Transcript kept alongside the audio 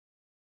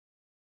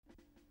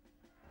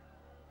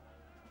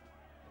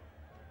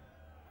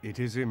It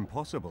is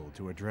impossible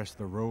to address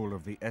the role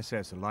of the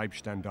SS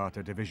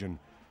Leibstandarte division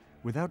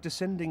without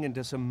descending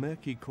into some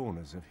murky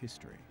corners of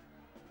history.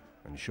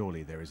 And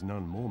surely there is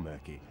none more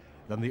murky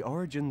than the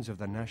origins of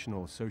the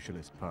National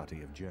Socialist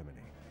Party of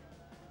Germany.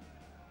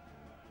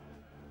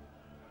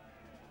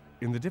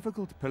 In the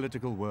difficult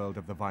political world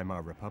of the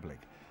Weimar Republic,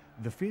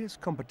 the fierce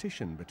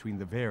competition between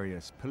the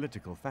various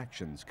political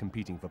factions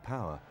competing for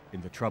power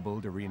in the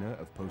troubled arena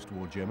of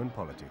post-war German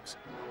politics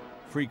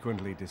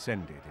frequently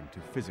descended into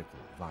physical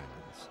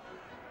violence.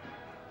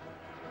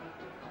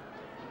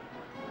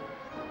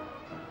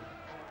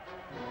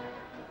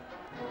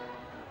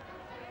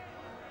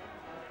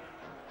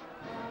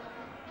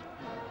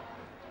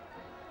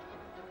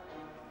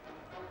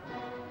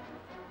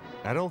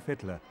 Adolf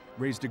Hitler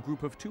raised a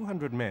group of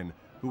 200 men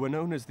who were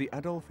known as the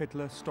Adolf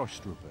Hitler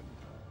Stoßtruppen.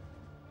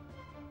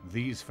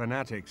 These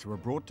fanatics were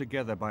brought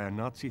together by a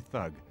Nazi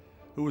thug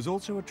who was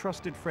also a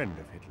trusted friend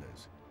of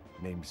Hitler's,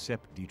 named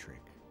Sepp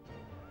Dietrich.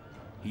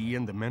 He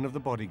and the men of the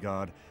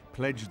Bodyguard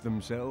pledged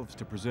themselves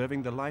to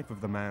preserving the life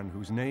of the man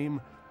whose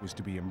name was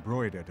to be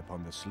embroidered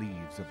upon the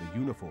sleeves of the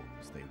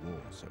uniforms they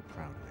wore so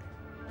proudly.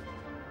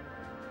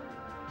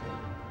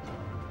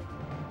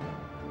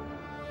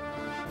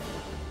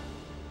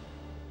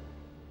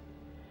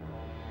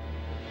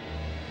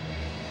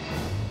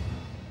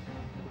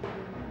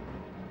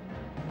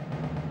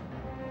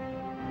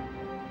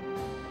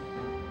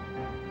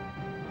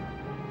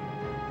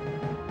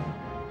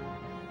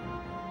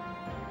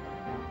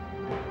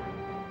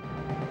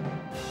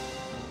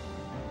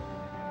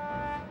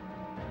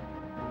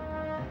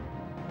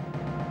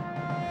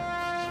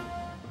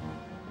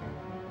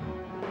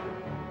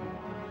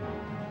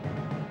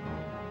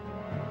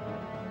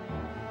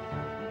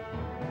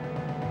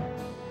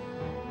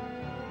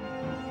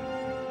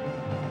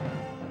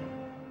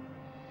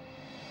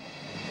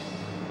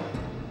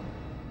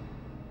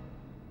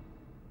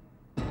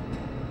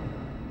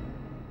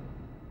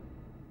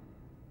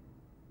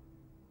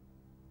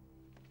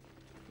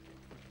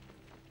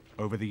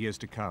 Over the years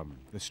to come,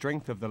 the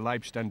strength of the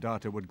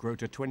Leibstandarte would grow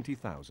to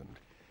 20,000,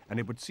 and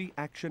it would see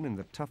action in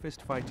the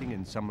toughest fighting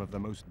in some of the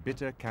most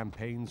bitter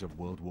campaigns of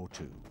World War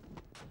II.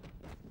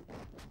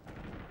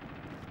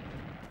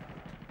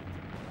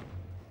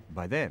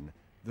 By then,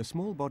 the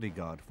small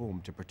bodyguard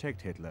formed to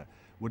protect Hitler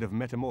would have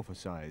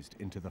metamorphosized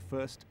into the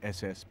 1st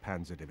SS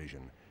Panzer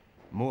Division,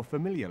 more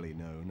familiarly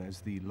known as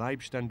the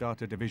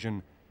Leibstandarte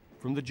Division,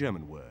 from the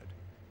German word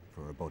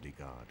for a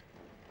bodyguard.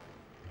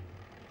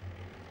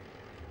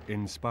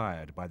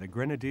 Inspired by the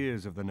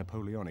grenadiers of the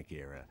Napoleonic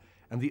era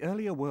and the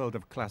earlier world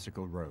of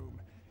classical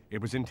Rome,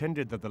 it was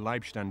intended that the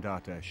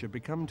Leibstandarte should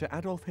become to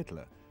Adolf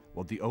Hitler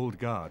what the Old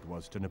Guard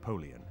was to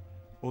Napoleon,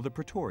 or the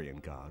Praetorian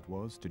Guard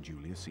was to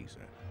Julius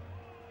Caesar.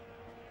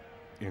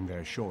 In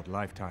their short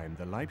lifetime,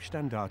 the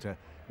Leibstandarte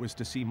was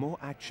to see more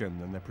action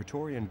than the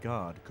Praetorian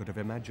Guard could have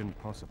imagined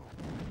possible,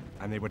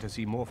 and they were to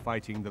see more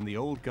fighting than the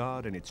Old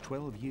Guard in its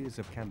 12 years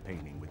of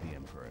campaigning with the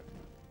Emperor.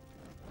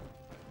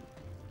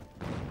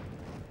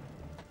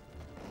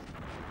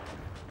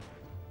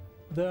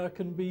 There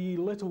can be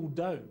little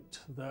doubt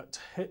that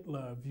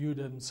Hitler viewed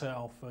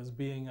himself as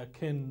being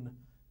akin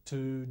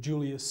to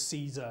Julius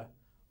Caesar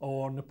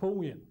or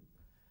Napoleon.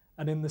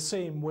 And in the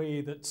same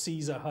way that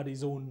Caesar had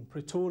his own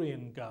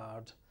Praetorian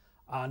Guard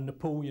and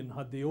Napoleon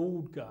had the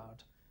Old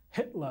Guard,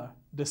 Hitler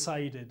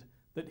decided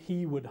that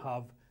he would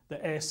have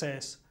the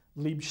SS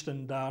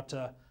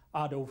Leibstandarte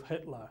Adolf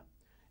Hitler.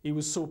 He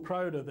was so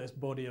proud of this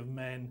body of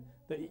men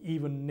that he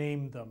even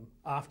named them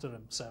after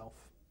himself.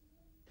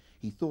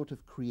 He thought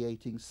of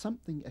creating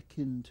something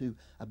akin to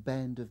a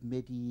band of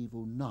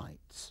medieval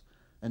knights,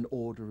 an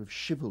order of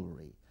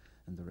chivalry.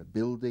 And there are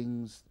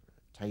buildings,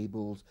 there are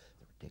tables,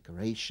 there are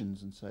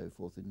decorations and so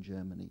forth in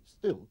Germany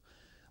still,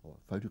 or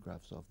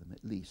photographs of them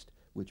at least,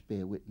 which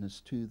bear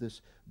witness to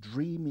this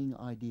dreaming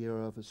idea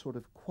of a sort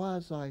of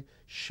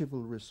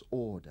quasi-chivalrous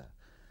order.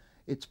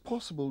 It's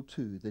possible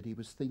too that he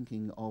was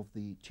thinking of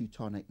the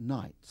Teutonic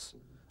Knights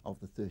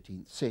of the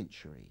 13th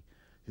century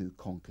who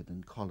conquered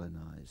and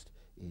colonized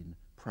in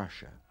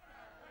Prussia.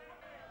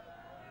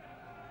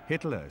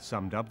 Hitler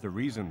summed up the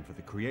reason for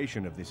the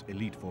creation of this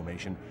elite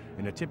formation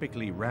in a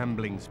typically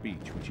rambling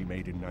speech which he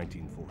made in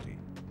 1940.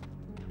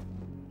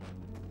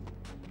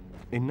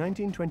 In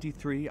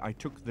 1923, I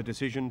took the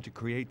decision to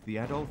create the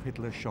Adolf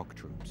Hitler shock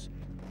troops.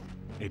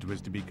 It was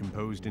to be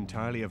composed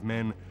entirely of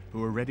men who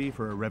were ready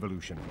for a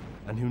revolution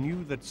and who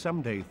knew that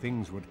someday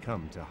things would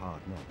come to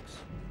hard knocks.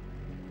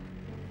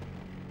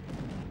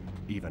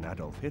 Even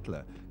Adolf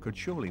Hitler could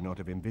surely not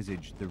have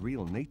envisaged the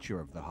real nature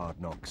of the hard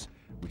knocks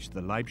which the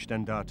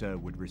Leibstandarte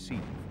would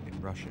receive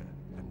in Russia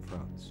and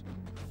France.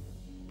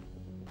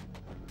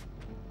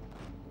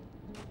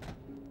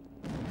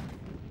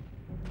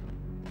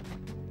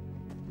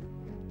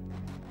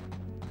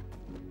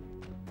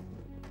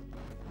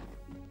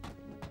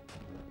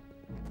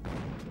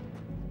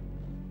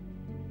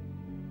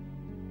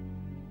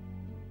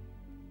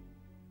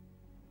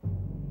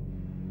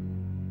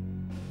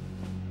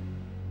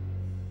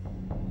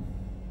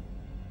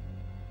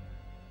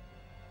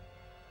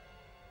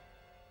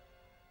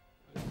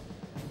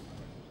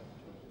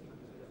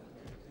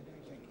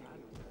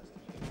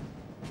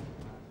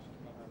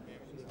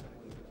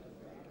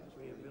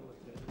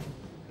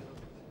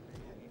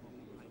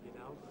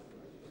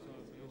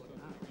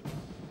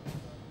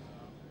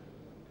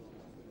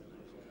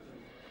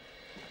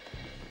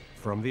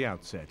 From the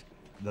outset,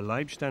 the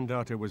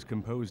Leibstandarte was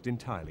composed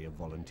entirely of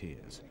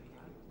volunteers.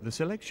 The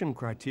selection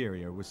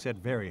criteria was set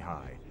very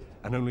high,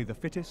 and only the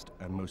fittest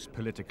and most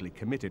politically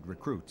committed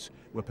recruits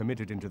were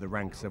permitted into the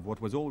ranks of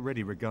what was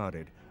already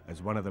regarded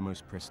as one of the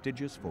most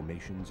prestigious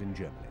formations in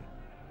Germany.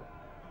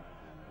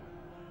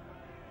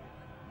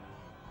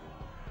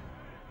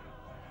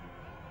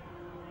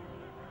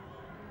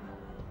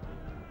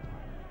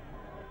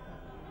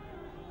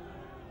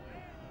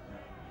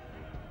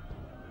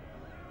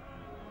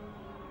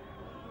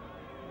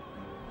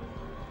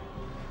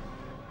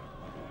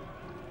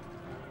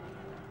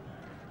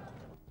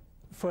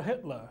 For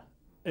Hitler,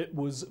 it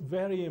was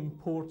very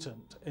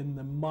important in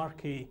the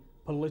murky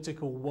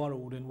political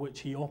world in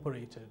which he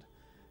operated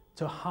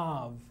to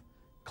have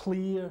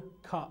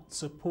clear-cut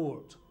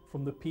support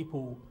from the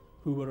people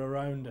who were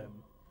around him.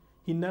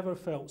 He never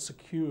felt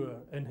secure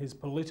in his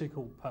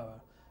political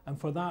power,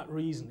 and for that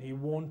reason he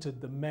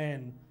wanted the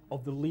men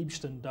of the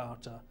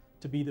Leibstandarte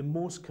to be the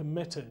most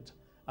committed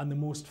and the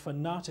most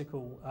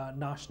fanatical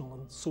national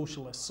and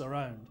socialists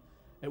around.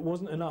 It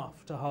wasn't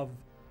enough to have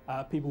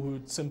people who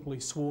had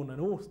simply sworn an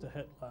oath to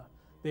Hitler.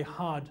 They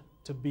had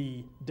to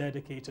be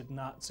dedicated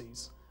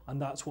Nazis,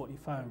 and that's what he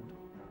found.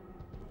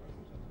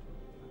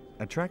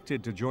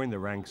 Attracted to join the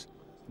ranks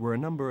were a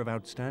number of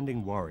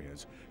outstanding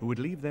warriors who would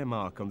leave their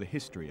mark on the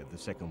history of the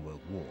Second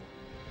World War.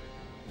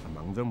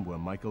 Among them were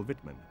Michael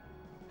Wittmann,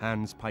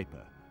 Hans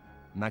Peiper,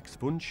 Max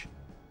Wunsch,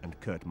 and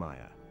Kurt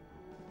Meyer.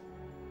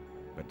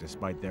 But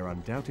despite their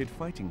undoubted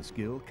fighting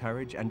skill,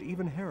 courage, and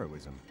even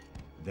heroism,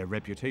 their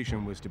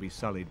reputation was to be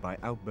sullied by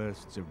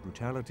outbursts of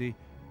brutality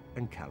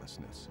and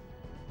callousness.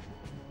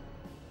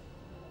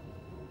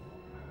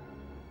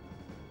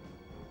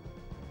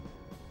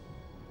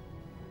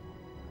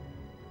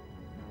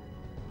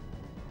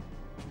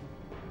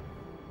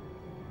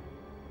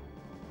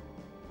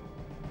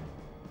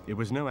 It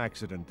was no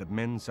accident that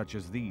men such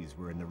as these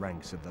were in the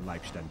ranks of the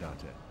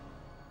Leibstandarte.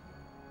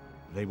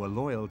 They were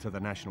loyal to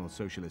the National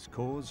Socialist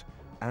cause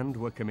and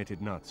were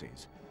committed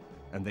Nazis,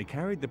 and they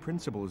carried the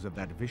principles of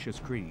that vicious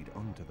creed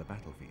onto the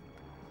battlefield.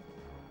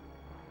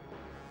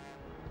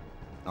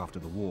 After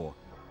the war,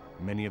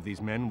 many of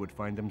these men would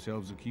find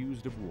themselves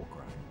accused of war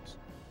crimes.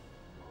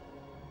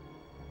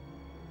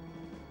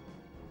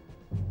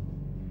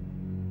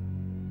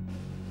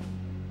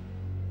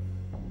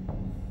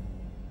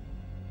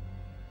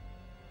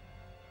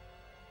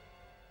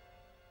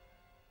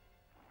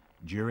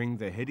 During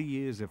the heady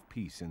years of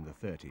peace in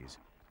the 30s,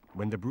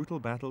 when the brutal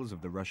battles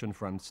of the Russian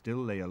front still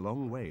lay a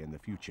long way in the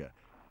future,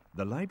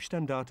 the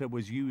Leibstandarte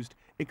was used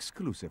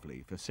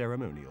exclusively for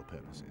ceremonial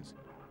purposes.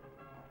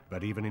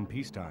 But even in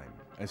peacetime,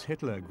 as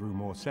Hitler grew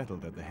more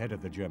settled at the head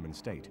of the German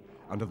state,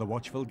 under the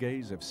watchful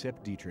gaze of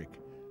Sepp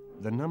Dietrich,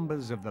 the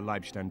numbers of the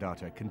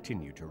Leibstandarte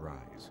continued to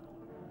rise.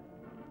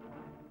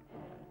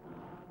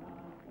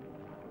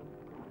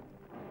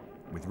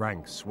 With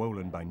ranks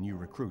swollen by new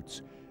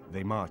recruits,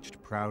 they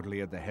marched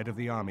proudly at the head of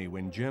the army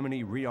when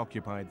Germany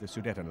reoccupied the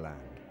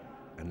Sudetenland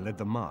and led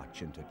the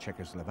march into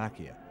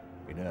Czechoslovakia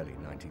in early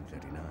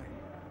 1939.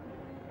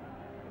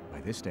 By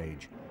this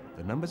stage,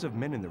 the numbers of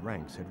men in the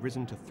ranks had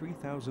risen to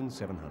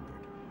 3,700,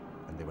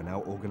 and they were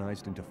now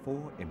organized into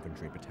 4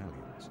 infantry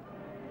battalions.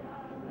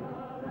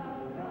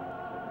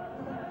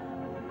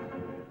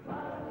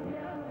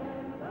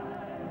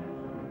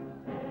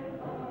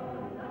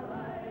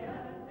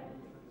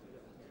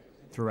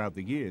 Throughout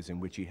the years in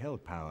which he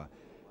held power,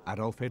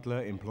 Adolf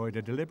Hitler employed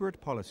a deliberate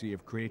policy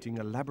of creating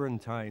a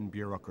labyrinthine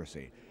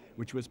bureaucracy,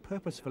 which was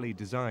purposefully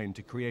designed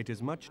to create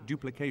as much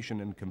duplication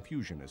and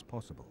confusion as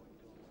possible.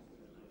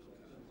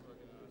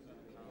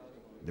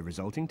 The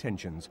resulting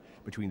tensions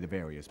between the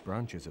various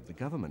branches of the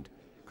government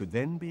could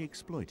then be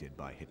exploited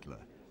by Hitler,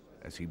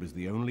 as he was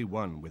the only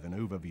one with an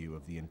overview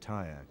of the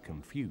entire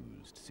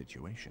confused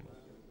situation.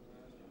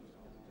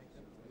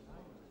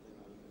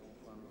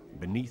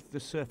 Beneath the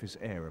surface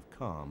air of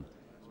calm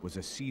was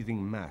a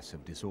seething mass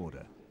of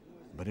disorder,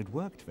 but it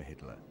worked for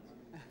Hitler,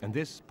 and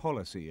this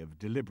policy of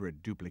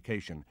deliberate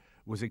duplication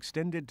was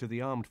extended to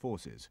the armed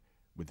forces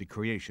with the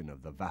creation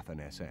of the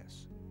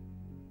Waffen-SS.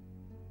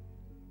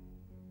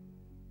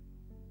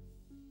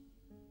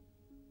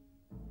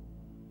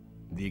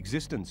 The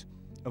existence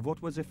of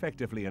what was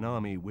effectively an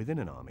army within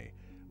an army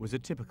was a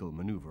typical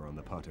maneuver on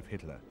the part of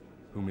Hitler,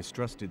 who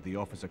mistrusted the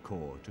officer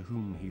corps to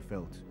whom he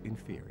felt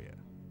inferior.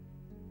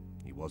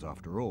 He was,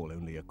 after all,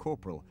 only a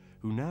corporal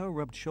who now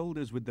rubbed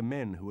shoulders with the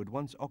men who had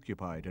once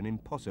occupied an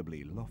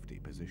impossibly lofty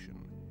position.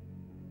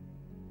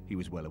 He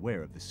was well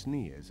aware of the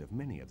sneers of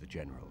many of the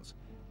generals.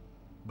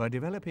 By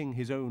developing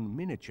his own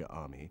miniature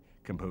army,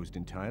 composed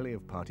entirely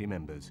of party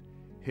members,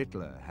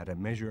 Hitler had a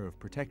measure of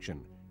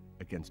protection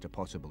against a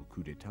possible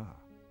coup d'etat.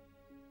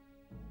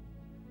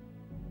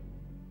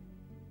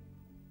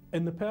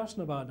 In the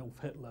person of Adolf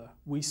Hitler,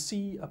 we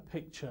see a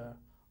picture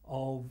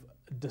of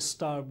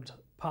disturbed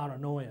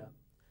paranoia.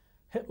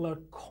 Hitler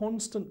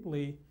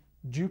constantly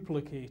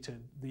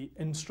duplicated the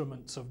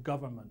instruments of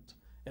government.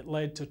 It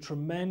led to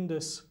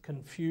tremendous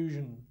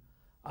confusion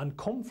and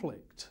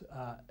conflict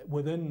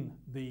within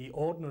the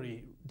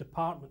ordinary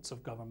departments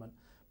of government,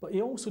 But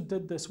he also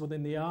did this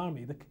within the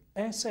army. The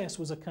SS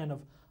was a kind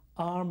of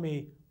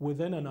army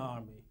within an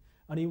army,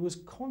 and he was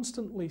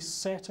constantly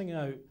setting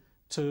out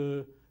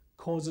to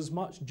cause as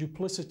much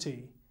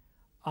duplicity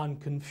and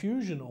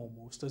confusion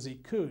almost as he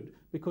could,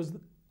 because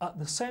at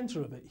the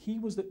centre of it, he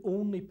was the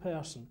only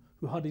person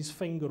who had his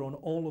finger on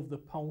all of the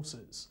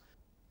pulses.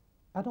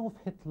 Adolf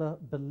Hitler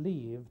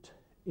believed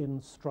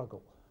in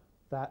struggle,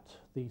 that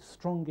the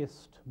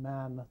strongest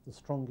man, the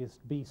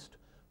strongest beast,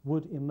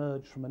 would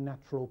emerge from a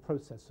natural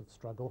process of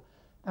struggle,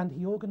 and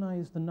he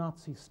organized the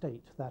Nazi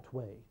state that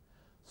way,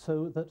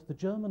 so that the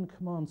German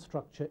command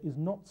structure is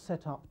not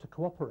set up to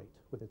cooperate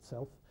with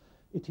itself.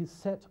 It is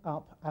set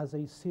up as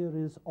a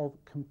series of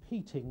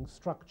competing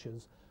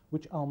structures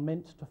which are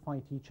meant to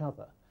fight each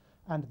other.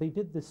 And they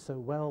did this so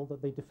well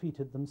that they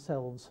defeated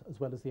themselves as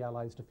well as the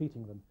Allies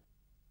defeating them.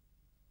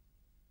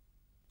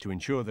 To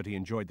ensure that he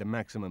enjoyed the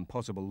maximum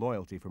possible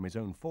loyalty from his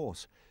own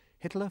force,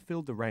 Hitler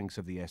filled the ranks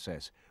of the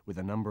SS with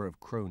a number of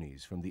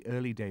cronies from the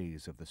early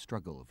days of the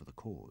struggle for the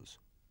cause.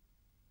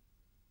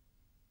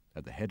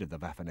 At the head of the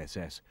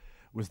Waffen-SS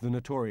was the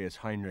notorious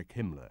Heinrich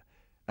Himmler,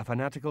 a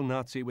fanatical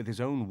Nazi with his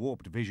own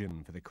warped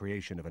vision for the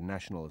creation of a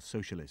national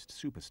socialist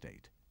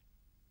superstate.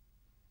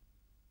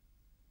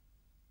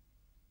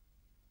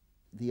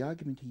 The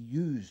argument he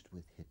used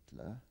with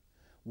Hitler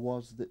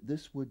was that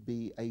this would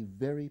be a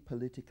very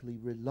politically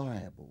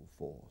reliable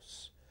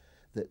force,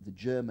 that the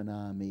German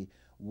army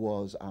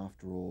was,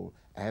 after all,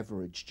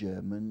 average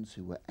Germans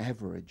who were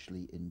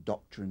averagely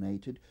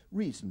indoctrinated,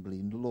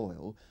 reasonably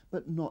loyal,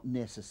 but not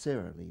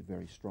necessarily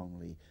very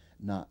strongly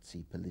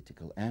Nazi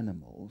political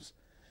animals,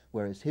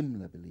 whereas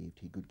Himmler believed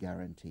he could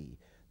guarantee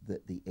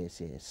that the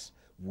SS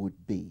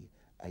would be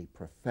a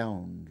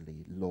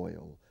profoundly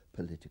loyal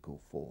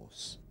political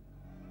force.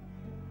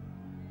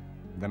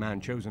 The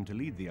man chosen to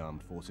lead the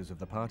armed forces of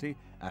the party,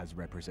 as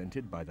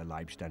represented by the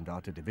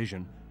Leibstandarte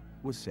division,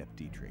 was Sepp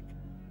Dietrich,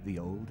 the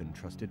old and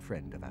trusted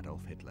friend of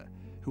Adolf Hitler,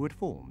 who had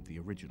formed the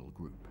original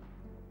group.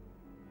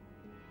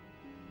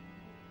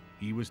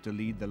 He was to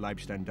lead the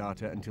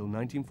Leibstandarte until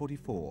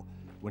 1944,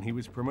 when he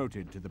was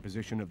promoted to the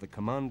position of the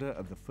commander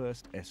of the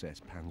 1st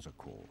SS Panzer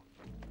Corps.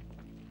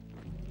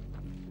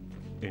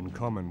 In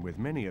common with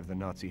many of the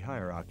Nazi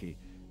hierarchy,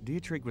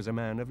 Dietrich was a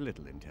man of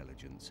little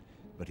intelligence,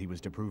 but he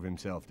was to prove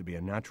himself to be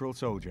a natural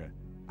soldier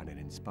and an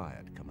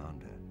inspired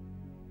commander.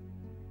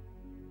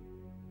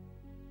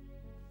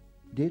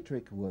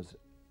 Dietrich was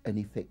an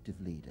effective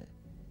leader.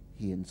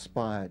 He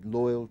inspired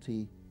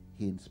loyalty,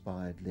 he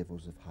inspired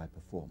levels of high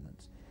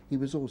performance. He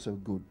was also a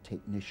good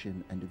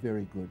technician and a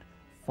very good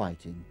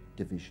fighting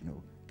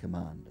divisional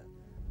commander.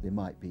 There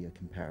might be a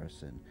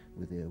comparison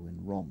with Erwin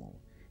Rommel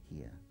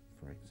here,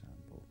 for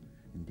example.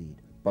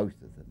 Indeed, both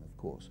of them, of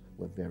course,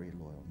 were very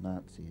loyal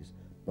Nazis.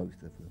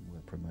 Both of them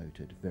were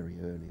promoted very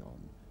early on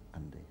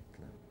under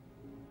Hitler.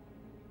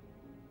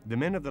 The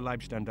men of the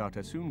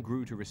Leibstandarte soon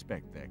grew to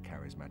respect their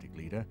charismatic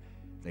leader.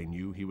 They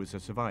knew he was a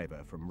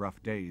survivor from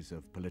rough days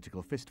of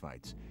political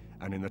fistfights,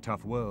 and in the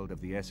tough world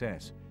of the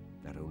SS,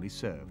 that only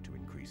served to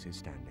increase his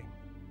standing.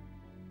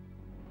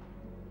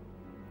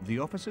 The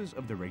officers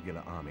of the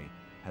regular army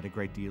had a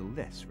great deal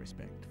less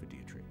respect for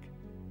Dietrich.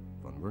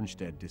 Von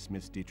Rundstedt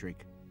dismissed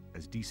Dietrich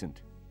as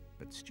decent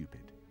but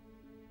stupid.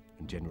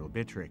 And General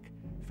Dietrich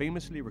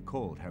famously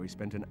recalled how he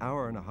spent an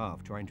hour and a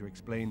half trying to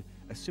explain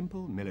a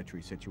simple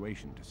military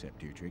situation to Sepp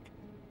Dietrich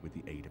with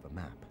the aid of a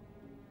map.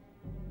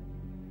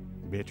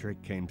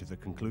 Dietrich came to the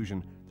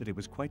conclusion that it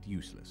was quite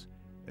useless,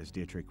 as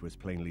Dietrich was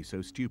plainly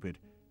so stupid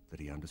that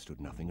he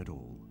understood nothing at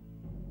all.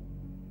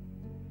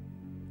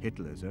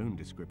 Hitler's own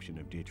description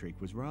of Dietrich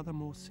was rather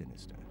more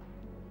sinister.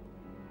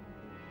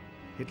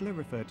 Hitler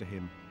referred to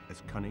him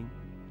as cunning,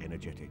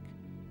 energetic,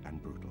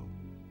 and brutal.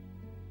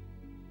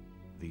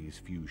 These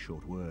few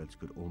short words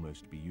could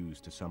almost be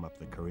used to sum up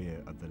the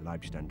career of the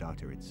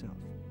Leibstandarte itself.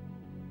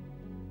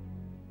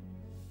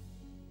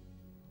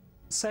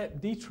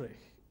 Sepp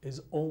Dietrich is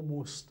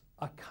almost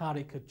a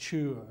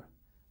caricature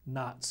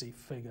Nazi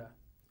figure.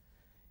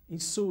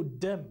 He's so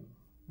dim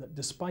that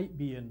despite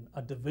being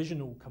a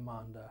divisional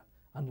commander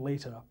and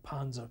later a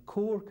Panzer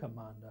Corps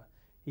commander,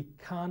 he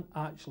can't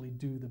actually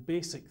do the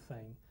basic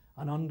thing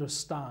and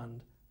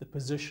understand the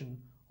position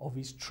of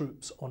his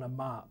troops on a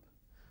map.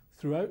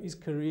 Throughout his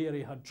career,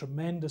 he had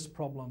tremendous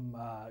problem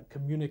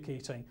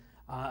communicating,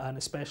 and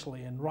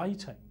especially in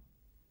writing.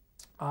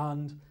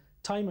 And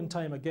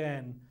time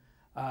again,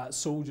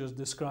 soldiers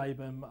describe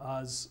him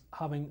as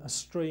having a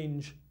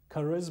strange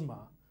charisma,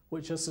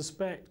 which I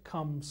suspect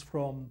comes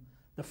from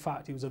the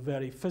fact he was a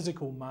very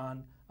physical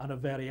man and a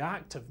very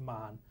active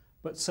man,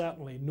 but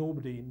certainly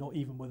nobody, not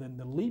even within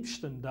the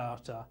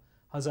Leibstandarte,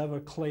 has ever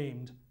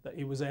claimed that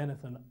he was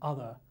anything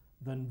other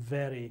than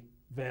very,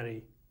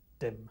 very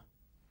dim.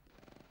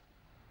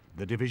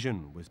 The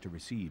division was to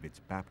receive its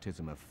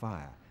baptism of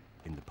fire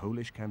in the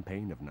Polish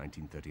campaign of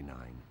 1939.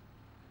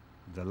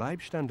 The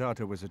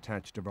Leibstandarte was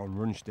attached to von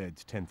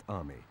Rundstedt's 10th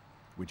Army,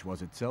 which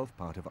was itself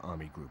part of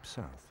Army Group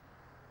South.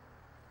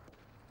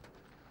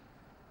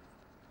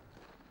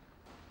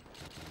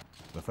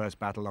 The first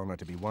battle honor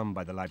to be won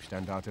by the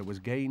Leibstandarte was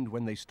gained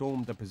when they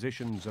stormed the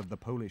positions of the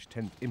Polish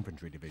 10th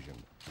Infantry Division.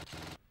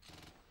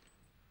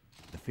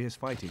 The fierce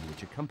fighting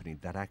which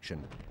accompanied that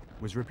action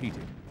was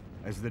repeated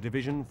as the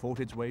division fought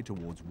its way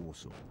towards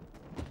Warsaw.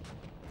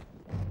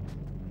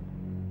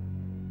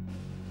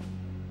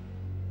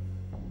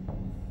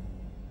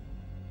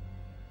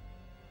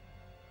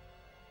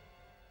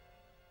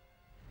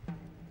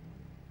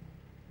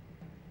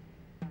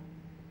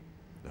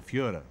 The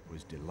Führer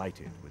was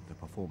delighted with the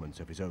performance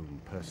of his own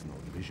personal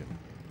division,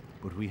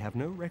 but we have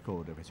no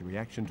record of his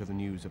reaction to the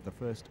news of the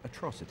first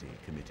atrocity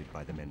committed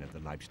by the men of the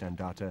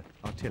Leibstandarte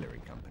Artillery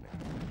Company.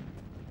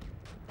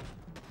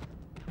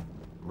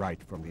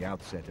 Right from the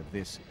outset of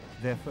this,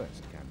 their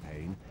first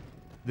campaign,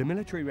 the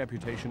military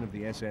reputation of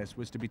the SS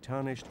was to be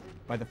tarnished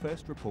by the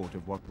first report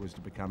of what was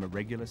to become a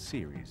regular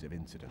series of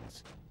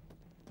incidents.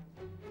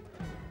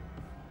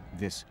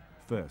 This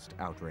first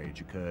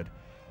outrage occurred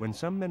when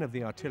some men of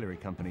the artillery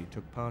company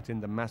took part in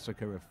the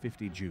massacre of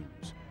 50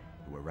 Jews,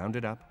 who were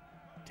rounded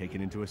up,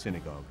 taken into a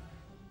synagogue,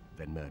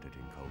 then murdered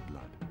in cold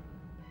blood.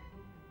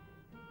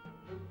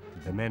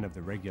 The men of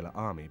the regular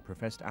army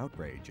professed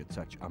outrage at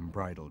such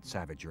unbridled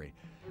savagery,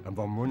 and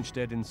von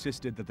Rundstedt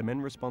insisted that the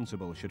men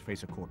responsible should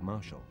face a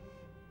court-martial.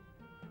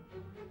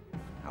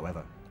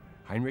 However,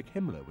 Heinrich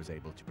Himmler was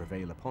able to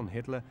prevail upon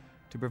Hitler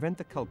to prevent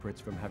the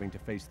culprits from having to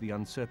face the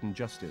uncertain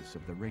justice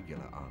of the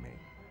regular army.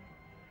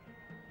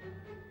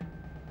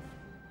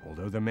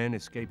 Although the men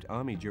escaped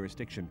army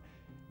jurisdiction,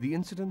 the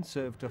incident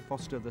served to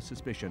foster the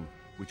suspicion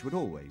which would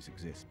always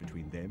exist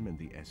between them and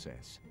the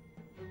SS.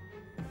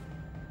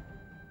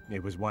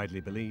 It was widely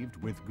believed,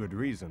 with good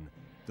reason,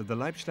 that the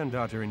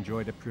Leibstandarte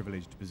enjoyed a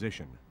privileged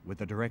position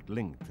with a direct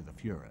link to the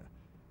Führer,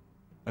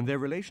 and their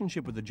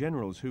relationship with the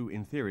generals who,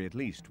 in theory at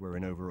least, were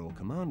in overall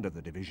command of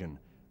the division,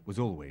 was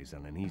always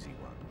an uneasy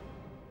one.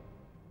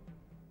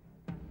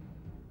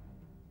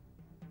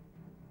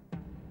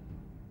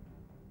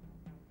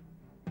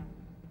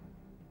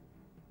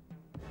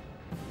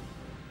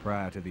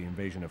 Prior to the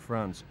invasion of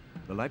France,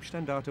 the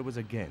Leibstandarte was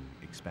again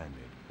expanded.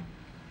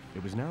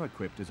 It was now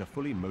equipped as a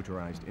fully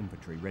motorized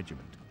infantry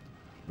regiment,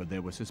 but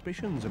there were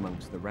suspicions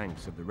amongst the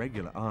ranks of the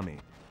regular army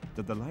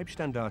that the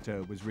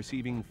Leibstandarte was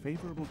receiving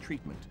favorable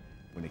treatment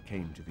when it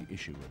came to the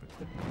issue of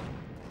equipment.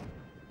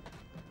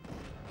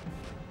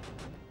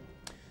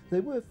 They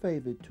were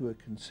favoured to a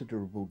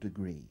considerable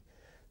degree.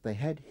 They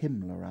had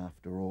Himmler,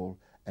 after all,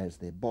 as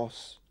their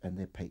boss and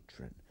their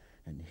patron,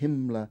 and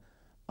Himmler,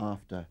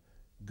 after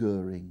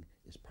Goering,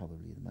 is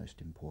probably the most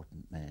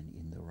important man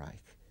in the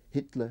Reich.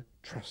 Hitler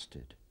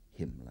trusted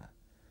Himmler,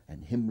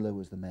 and Himmler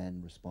was the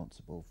man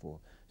responsible for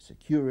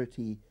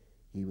security.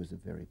 He was a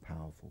very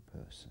powerful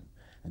person,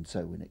 and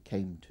so when it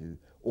came to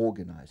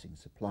organising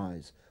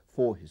supplies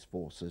for his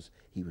forces,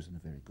 he was in a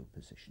very good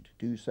position to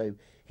do so.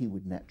 He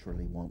would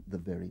naturally want the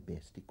very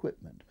best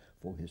equipment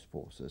for his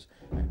forces,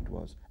 and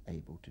was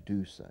able to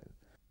do so.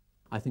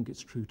 I think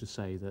it's true to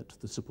say that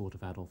the support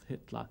of Adolf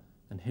Hitler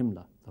and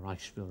Himmler, the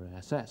Reichsführer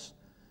SS,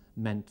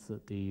 meant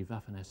that the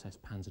Waffen-SS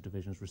panzer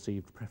divisions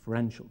received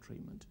preferential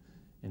treatment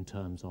in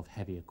terms of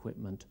heavy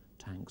equipment,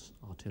 tanks,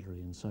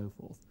 artillery and so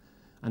forth.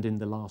 And in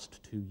the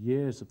last 2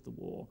 years of the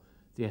war,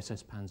 the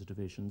SS panzer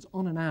divisions,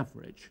 on an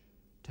average,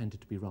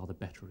 tended to be rather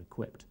better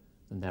equipped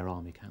than their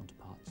army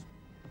counterparts.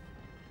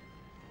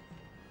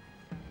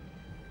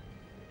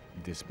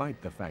 Despite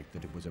the fact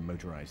that it was a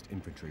motorized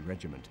infantry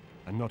regiment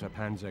and not a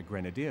panzer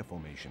grenadier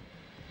formation,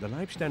 the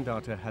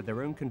Leibstandarte had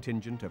their own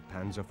contingent of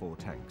Panzer IV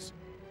tanks,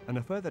 and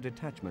a further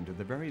detachment of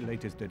the very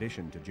latest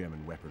addition to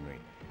German weaponry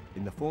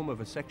in the form of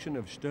a section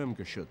of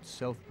Sturmgeschütz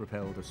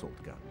self-propelled assault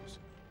guns.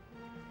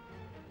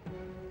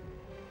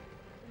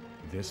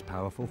 This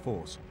powerful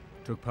force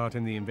took part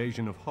in the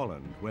invasion of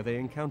Holland, where they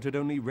encountered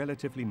only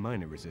relatively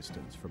minor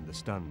resistance from the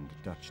stunned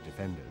Dutch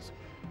defenders,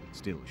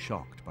 still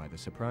shocked by the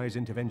surprise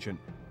intervention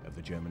of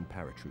the German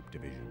paratroop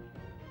division.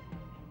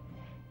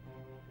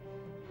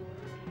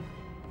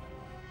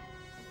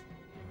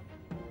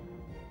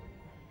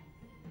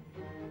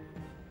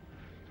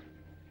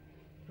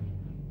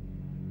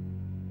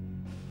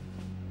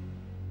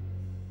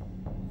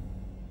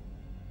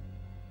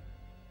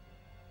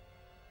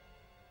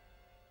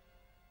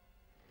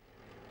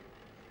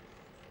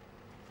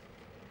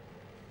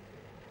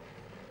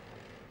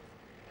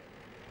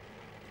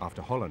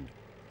 After Holland,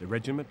 the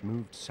regiment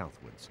moved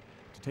southwards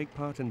to take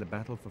part in the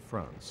battle for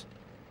France,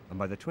 and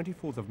by the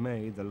 24th of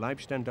May, the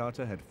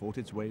Leibstandarte had fought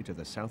its way to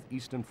the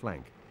southeastern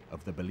flank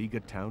of the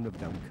beleaguered town of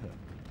Dunkirk,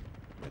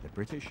 where the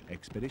British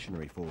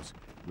expeditionary force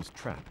was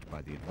trapped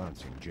by the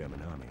advancing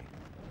German army.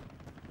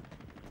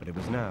 But it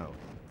was now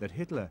that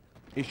Hitler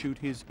issued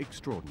his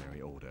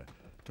extraordinary order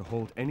to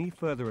halt any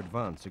further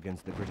advance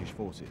against the British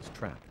forces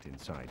trapped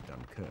inside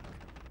Dunkirk.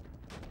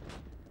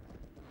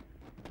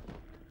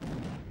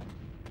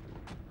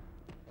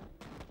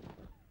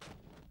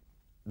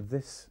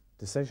 This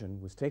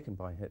decision was taken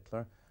by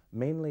Hitler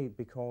mainly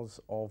because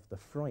of the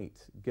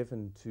fright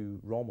given to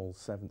Rommel's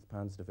 7th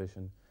Panzer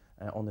Division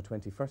on the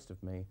 21st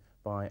of May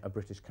by a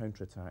British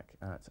counterattack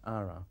at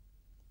Arras.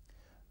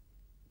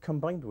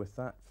 Combined with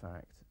that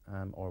fact,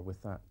 or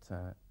with that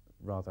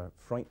rather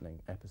frightening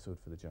episode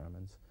for the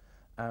Germans,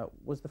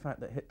 was the fact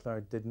that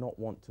Hitler did not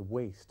want to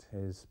waste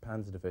his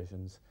panzer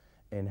divisions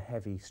in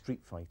heavy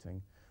street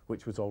fighting,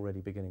 which was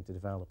already beginning to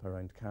develop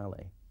around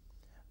Calais.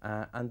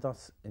 And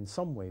thus, in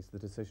some ways, the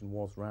decision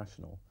was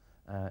rational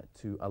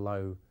to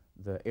allow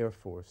the Air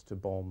Force to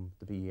bomb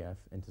the BEF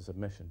into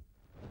submission.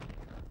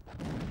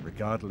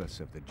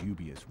 Regardless of the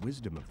dubious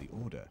wisdom of the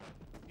order,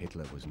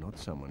 Hitler was not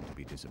someone to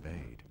be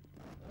disobeyed.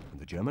 And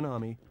the German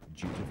army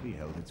dutifully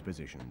held its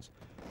positions,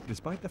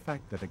 despite the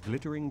fact that a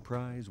glittering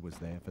prize was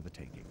there for the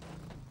taking.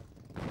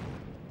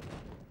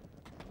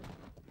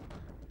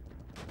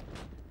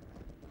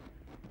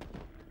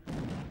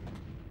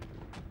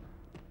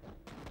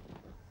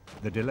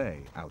 The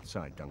delay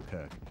outside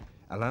Dunkirk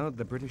allowed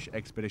the British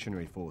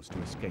Expeditionary Force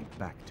to escape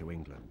back to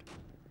England.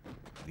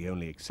 The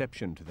only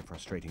exception to the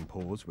frustrating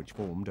pause which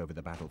formed over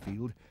the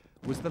battlefield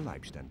was the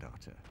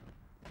Leibstandarte.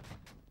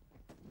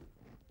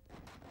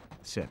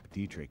 Sepp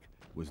Dietrich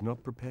was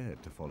not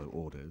prepared to follow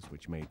orders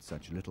which made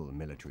such little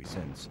military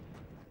sense,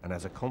 and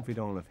as a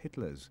confidant of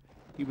Hitler's,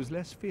 he was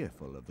less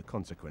fearful of the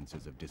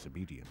consequences of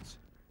disobedience.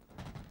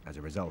 As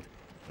a result,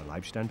 the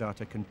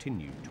Leibstandarte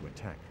continued to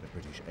attack the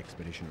British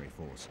Expeditionary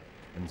Force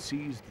and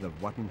seized the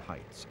Wadden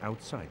Heights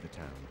outside the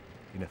town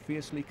in a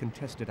fiercely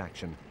contested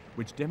action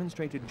which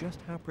demonstrated just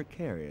how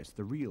precarious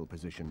the real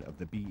position of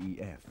the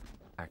BEF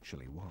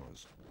actually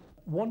was.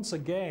 Once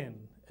again,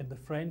 in the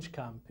French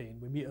campaign,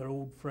 we meet our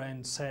old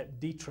friend Sepp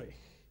Dietrich.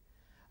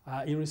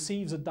 He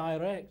receives a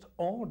direct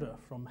order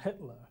from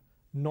Hitler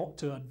not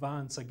to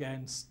advance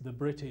against the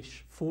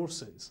British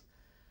forces.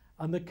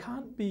 And there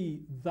can't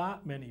be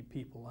that many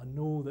people, I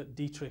know that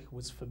Dietrich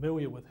was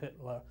familiar with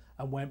Hitler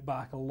and went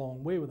back a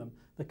long way with him,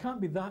 there can't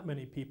be that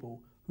many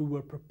people who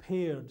were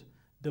prepared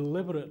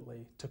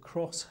deliberately to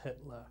cross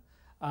Hitler.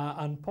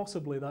 And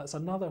possibly that's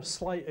another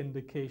slight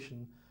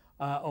indication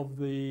of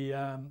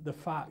the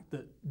fact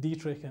that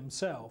Dietrich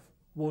himself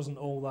wasn't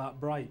all that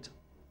bright.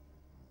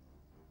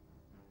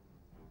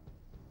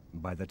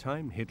 By the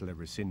time Hitler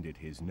rescinded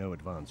his no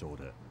advance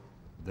order,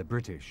 the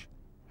British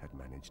had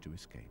managed to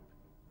escape.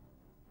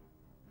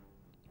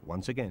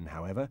 Once again,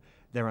 however,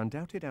 their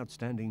undoubted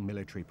outstanding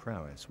military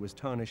prowess was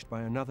tarnished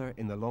by another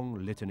in the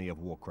long litany of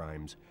war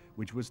crimes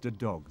which was to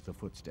dog the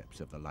footsteps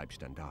of the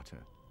Leibstandarte.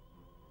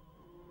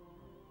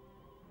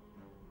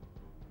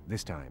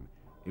 This time,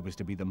 it was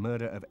to be the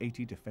murder of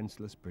 80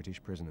 defenseless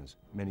British prisoners,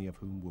 many of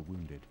whom were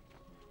wounded.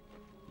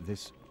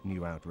 This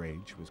new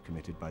outrage was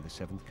committed by the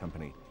 7th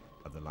Company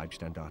of the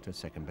Leibstandarte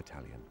 2nd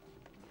Battalion.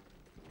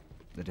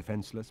 The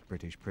defenseless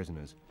British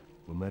prisoners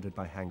were murdered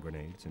by hand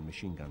grenades and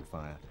machine gun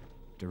fire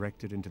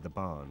directed into the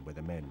barn where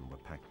the men were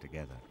packed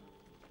together.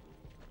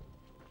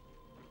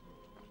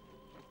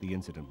 The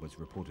incident was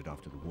reported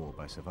after the war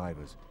by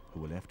survivors who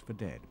were left for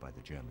dead by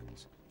the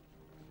Germans.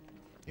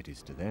 It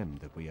is to them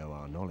that we owe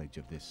our knowledge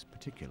of this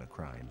particular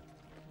crime,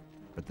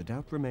 but the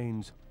doubt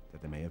remains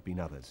that there may have been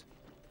others,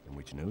 in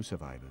which no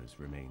survivors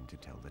remain to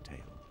tell the tale.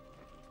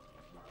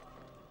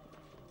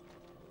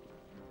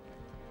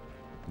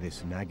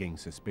 This nagging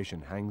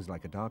suspicion hangs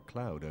like a dark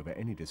cloud over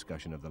any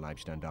discussion of the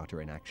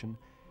Leibstandarte in action,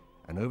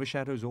 and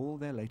overshadows all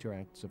their later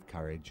acts of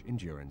courage,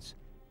 endurance,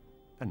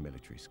 and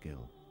military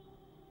skill.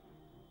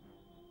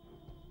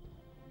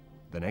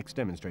 The next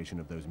demonstration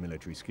of those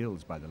military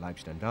skills by the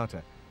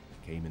Leibstandarte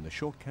came in the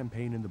short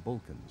campaign in the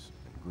Balkans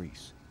and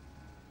Greece.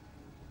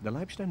 The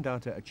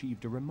Leibstandarte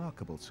achieved a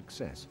remarkable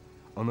success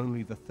on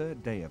only the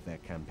 3rd day of their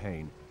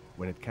campaign,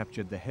 when it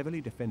captured the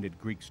heavily defended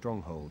Greek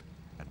stronghold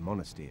at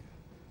Monastir.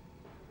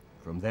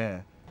 From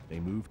there, they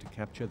moved to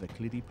capture the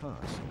Klidi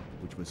Pass,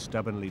 which was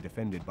stubbornly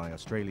defended by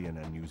Australian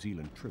and New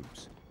Zealand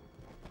troops.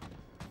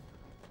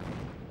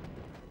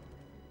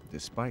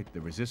 Despite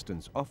the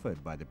resistance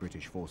offered by the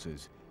British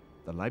forces,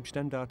 the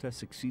Leibstandarte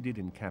succeeded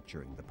in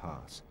capturing the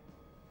pass,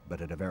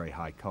 but at a very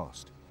high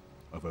cost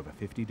of over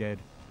 50 dead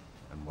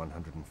and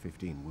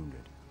 115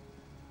 wounded.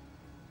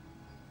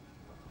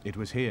 It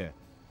was here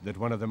that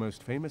one of the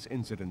most famous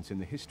incidents in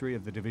the history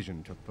of the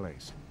division took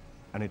place,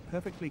 and it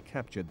perfectly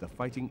captured the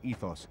fighting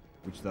ethos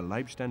which the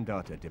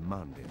Leibstandarte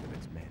demanded of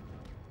its men.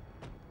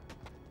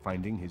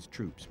 Finding his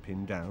troops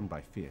pinned down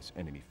by fierce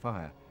enemy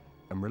fire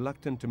and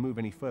reluctant to move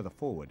any further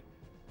forward,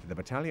 the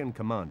battalion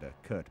commander,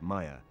 Kurt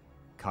Meyer,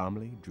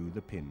 calmly drew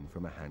the pin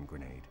from a hand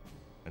grenade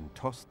and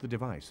tossed the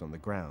device on the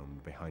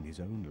ground behind his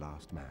own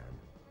last man.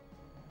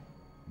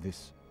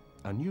 This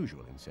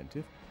unusual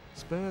incentive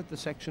spurred the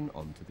section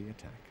on to the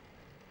attack,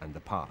 and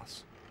the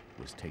pass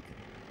was taken.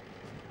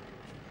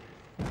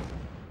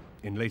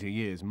 In later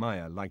years,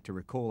 Meyer liked to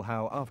recall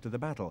how, after the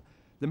battle,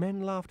 the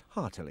men laughed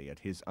heartily at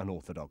his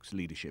unorthodox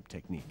leadership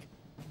technique.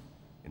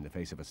 In the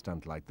face of a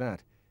stunt like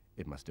that,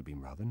 it must have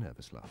been rather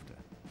nervous laughter.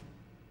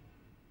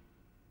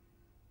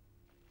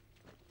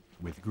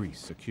 With Greece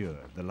secure,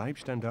 the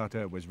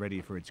Leibstandarte was ready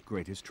for its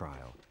greatest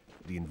trial,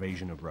 the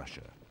invasion of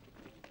Russia.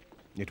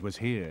 It was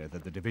here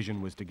that the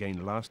division was to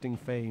gain lasting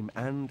fame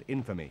and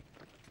infamy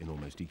in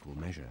almost equal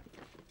measure.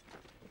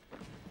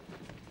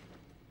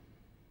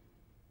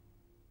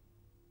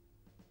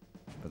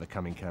 For the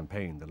coming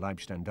campaign, the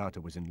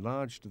Leibstandarte was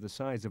enlarged to the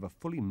size of a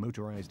fully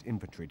motorized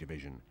infantry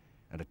division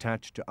and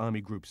attached to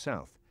Army Group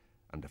South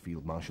under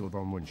Field Marshal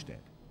von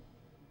Rundstedt.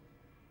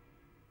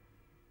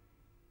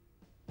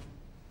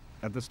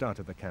 At the start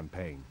of the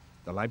campaign,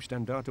 the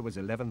Leibstandarte was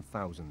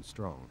 11,000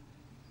 strong,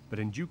 but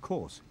in due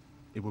course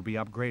it would be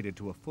upgraded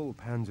to a full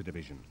panzer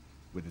division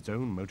with its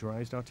own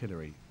motorized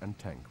artillery and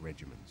tank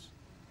regiments.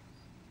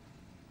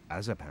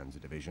 As a panzer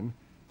division,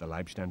 the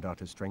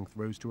Leibstandarte's strength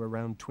rose to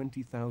around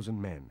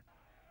 20,000 men,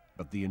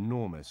 but the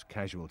enormous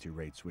casualty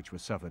rates which were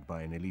suffered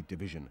by an elite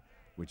division,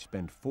 which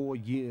spent 4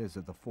 years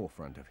at the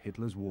forefront of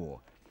Hitler's war,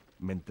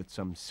 meant that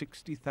some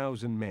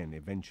 60,000 men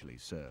eventually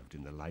served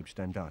in the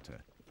Leibstandarte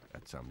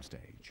at some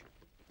stage.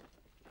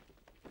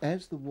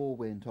 As the war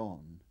went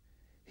on,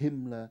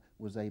 Himmler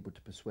was able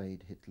to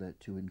persuade Hitler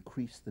to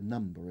increase the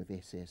number of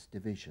SS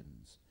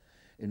divisions.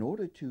 In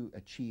order to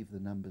achieve the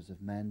numbers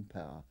of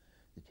manpower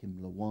that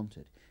Himmler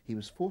wanted, he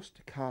was forced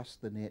to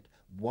cast the net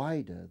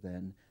wider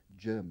than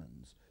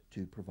Germans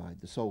to provide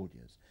the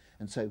soldiers.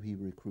 And so he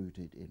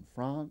recruited in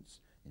France,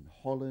 in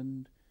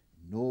Holland,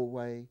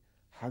 Norway,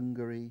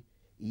 Hungary,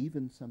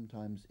 even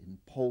sometimes in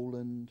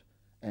Poland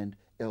and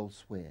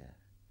elsewhere,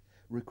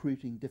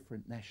 recruiting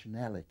different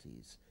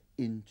nationalities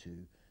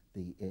into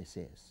the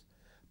SS,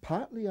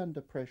 partly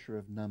under pressure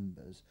of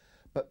numbers,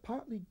 but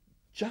partly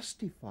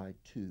justified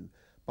too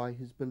by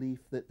his belief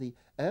that the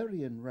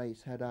Aryan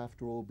race had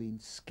after all been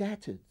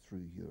scattered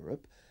through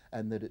Europe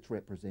and that its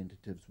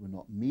representatives were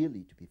not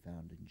merely to be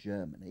found in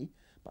Germany,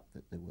 but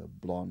that there were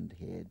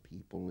blonde-haired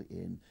people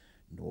in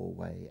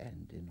Norway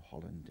and in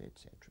Holland,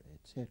 etc.,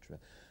 etc.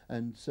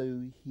 And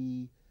so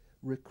he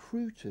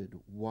recruited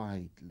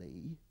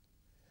widely,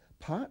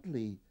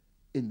 partly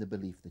in the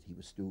belief that he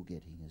was still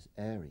getting his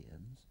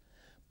Aryans,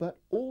 but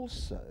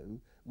also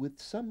with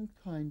some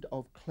kind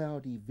of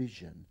cloudy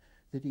vision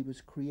that he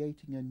was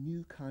creating a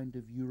new kind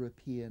of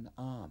European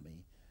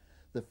army.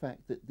 The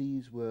fact that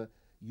these were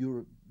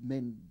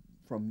men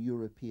from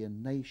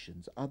European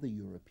nations, other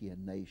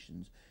European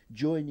nations,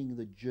 joining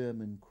the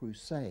German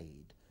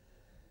crusade,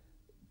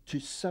 to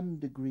some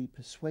degree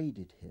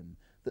persuaded him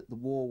that the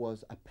war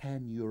was a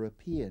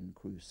pan-European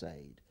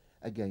crusade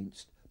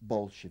against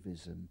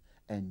Bolshevism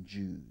and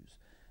Jews.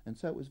 And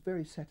so it was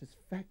very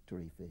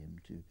satisfactory for him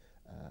to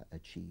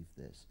achieve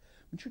this.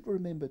 One should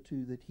remember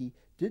too that he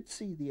did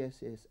see the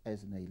SS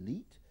as an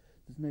elite.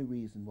 There's no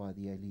reason why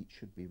the elite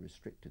should be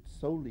restricted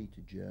solely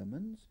to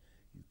Germans.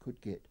 You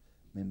could get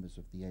members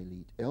of the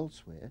elite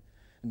elsewhere.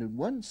 And in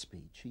one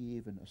speech he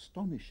even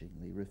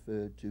astonishingly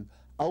referred to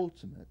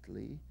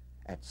ultimately,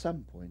 at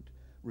some point,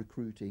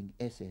 recruiting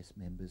SS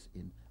members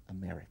in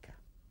America.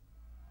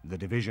 The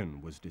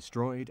division was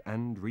destroyed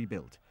and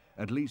rebuilt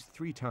at least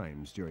 3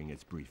 times during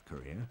its brief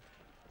career,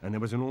 and there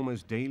was an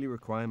almost daily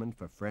requirement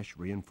for fresh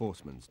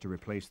reinforcements to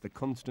replace the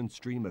constant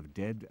stream of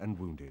dead and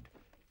wounded,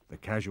 the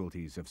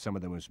casualties of some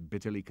of the most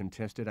bitterly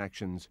contested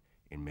actions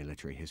in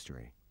military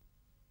history.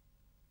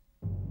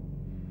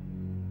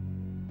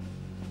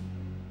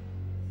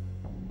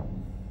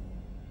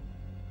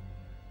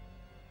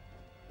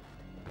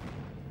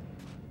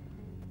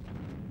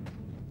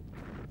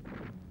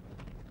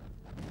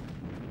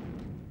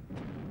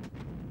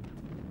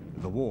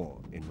 The war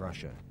in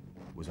Russia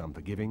was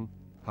unforgiving,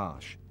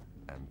 harsh,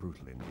 and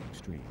brutal in the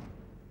extreme.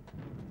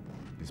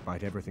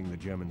 Despite everything the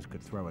Germans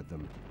could throw at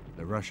them,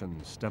 the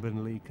Russians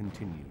stubbornly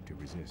continued to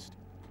resist.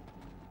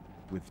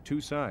 With 2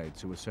 sides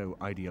who were so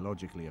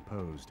ideologically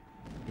opposed,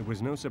 it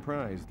was no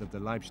surprise that the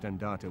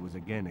Leibstandarte was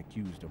again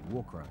accused of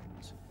war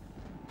crimes.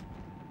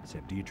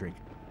 Sepp Dietrich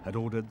had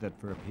ordered that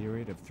for a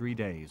period of 3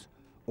 days,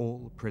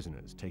 all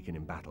prisoners taken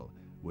in battle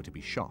were to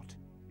be shot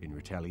in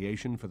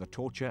retaliation for the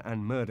torture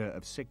and murder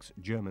of 6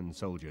 German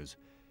soldiers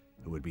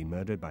who had been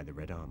murdered by the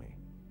Red Army.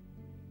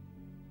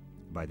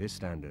 By this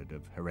standard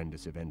of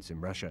horrendous events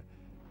in Russia,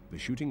 the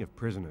shooting of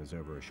prisoners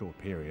over a short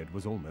period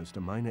was almost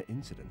a minor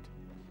incident.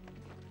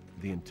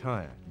 The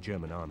entire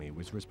German army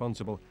was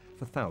responsible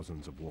for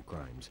thousands of war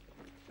crimes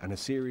and a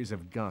series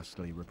of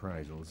ghastly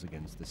reprisals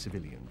against the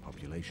civilian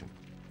population.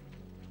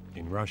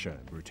 In Russia,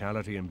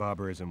 brutality and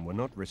barbarism were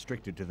not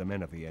restricted to the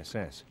men of the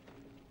SS,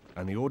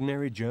 and the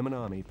ordinary German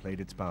army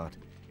played its part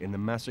in the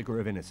massacre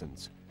of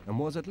innocents and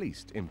was, at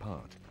least in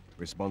part,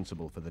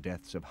 responsible for the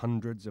deaths of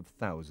hundreds of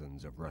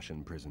thousands of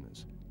Russian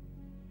prisoners.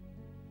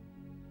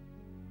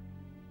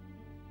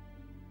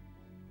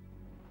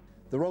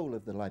 The role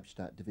of the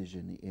Leibstandarte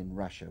division in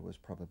Russia was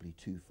probably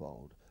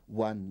twofold.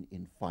 One,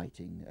 in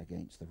fighting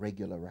against the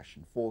regular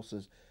Russian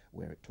forces,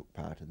 where it took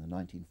part in the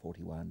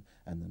 1941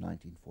 and the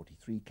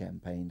 1943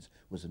 campaigns,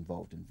 was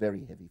involved in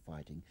very heavy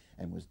fighting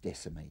and was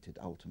decimated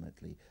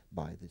ultimately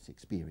by this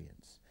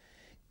experience.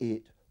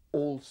 It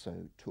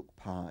also took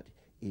part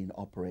in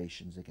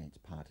operations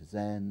against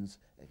partisans,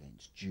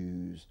 against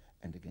Jews,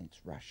 and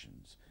against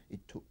Russians. It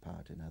took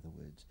part, in other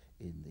words,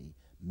 in the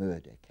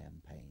murder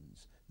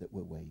campaigns that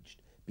were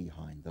waged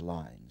behind the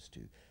lines to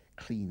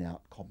clean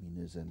out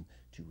communism,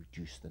 to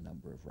reduce the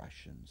number of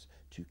Russians,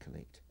 to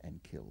collect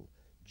and kill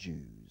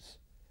Jews.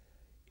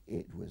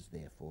 It was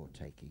therefore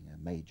taking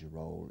a major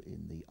role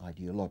in the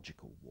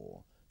ideological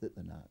war that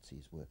the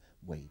Nazis were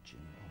waging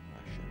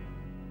on Russia.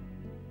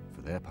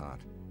 For their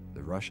part,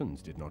 the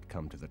Russians did not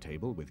come to the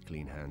table with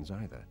clean hands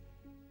either.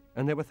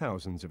 And there were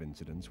thousands of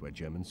incidents where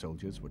German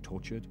soldiers were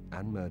tortured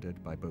and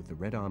murdered by both the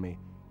Red Army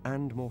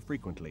and, more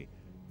frequently,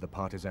 the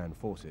partisan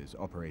forces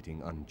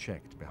operating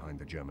unchecked behind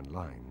the German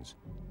lines.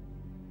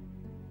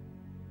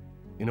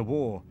 In a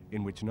war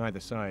in which neither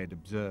side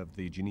observed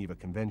the Geneva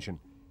Convention,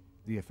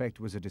 the effect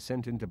was a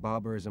descent into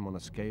barbarism on a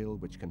scale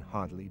which can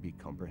hardly be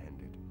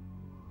comprehended.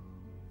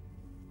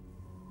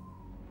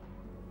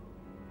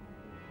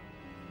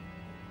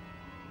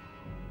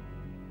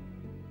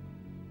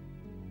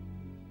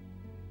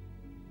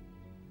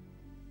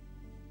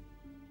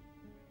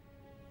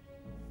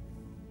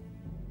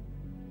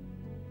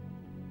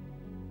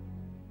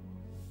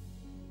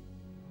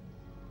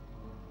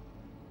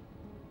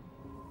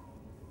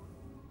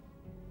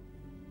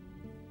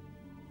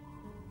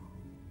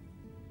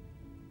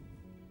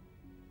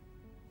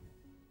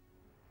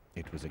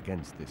 It was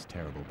against this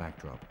terrible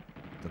backdrop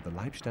that the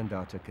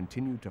Leibstandarte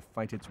continued to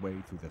fight its way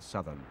through the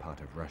southern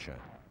part of Russia.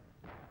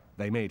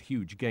 They made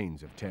huge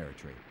gains of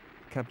territory,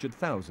 captured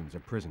thousands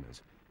of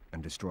prisoners,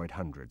 and destroyed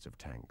hundreds of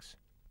tanks.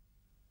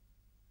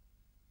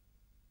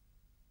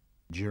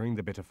 During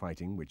the bitter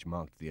fighting which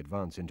marked the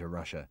advance into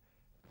Russia,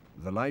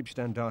 the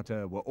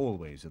Leibstandarte were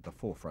always at the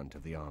forefront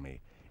of the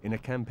army in a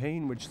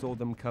campaign which saw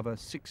them cover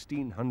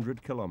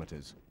 1,600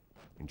 kilometers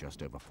in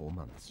just over 4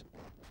 months.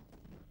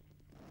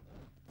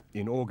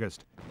 In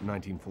August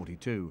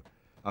 1942,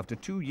 after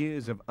 2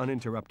 years of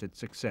uninterrupted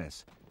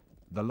success,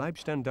 the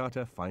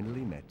Leibstandarte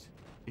finally met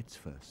its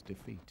first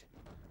defeat.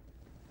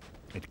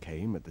 It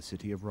came at the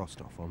city of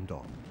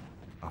Rostov-on-Don.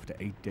 After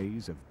 8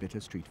 days of bitter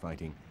street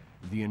fighting,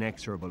 the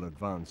inexorable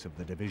advance of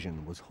the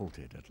division was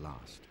halted at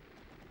last.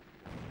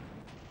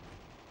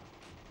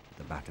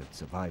 The battered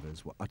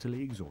survivors were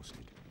utterly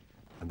exhausted,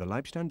 and the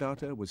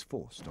Leibstandarte was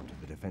forced onto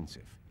the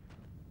defensive.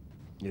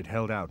 It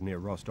held out near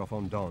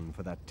Rostov-on-Don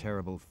for that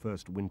terrible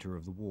first winter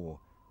of the war,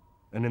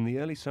 and in the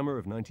early summer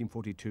of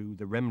 1942,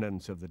 the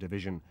remnants of the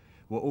division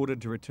were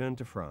ordered to return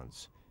to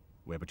France,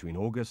 where between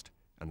August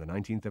and the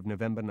 19th of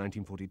November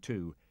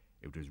 1942,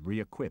 it was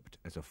re-equipped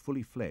as a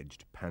fully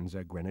fledged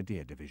Panzer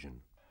Grenadier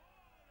Division.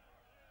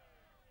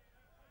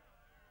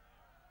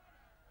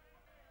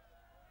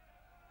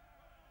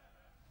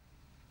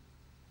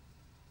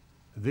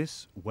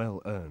 This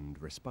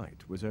well-earned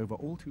respite was over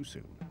all too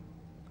soon,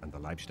 and the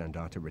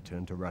Leibstandarte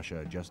returned to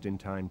Russia just in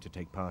time to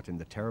take part in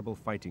the terrible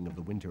fighting of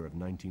the winter of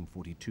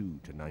 1942 to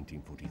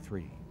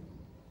 1943.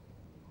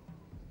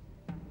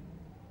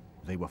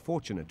 They were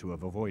fortunate to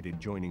have avoided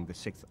joining the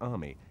Sixth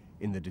Army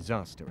in the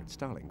disaster at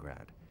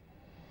Stalingrad,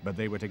 but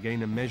they were to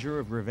gain a measure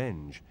of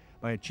revenge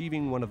by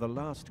achieving one of the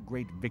last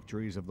great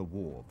victories of the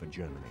war for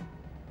Germany.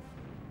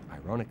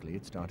 Ironically,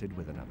 it started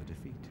with another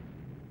defeat.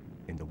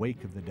 In the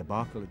wake of the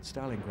debacle at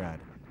Stalingrad,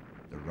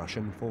 the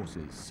Russian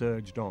forces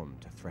surged on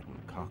to threaten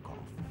Kharkov.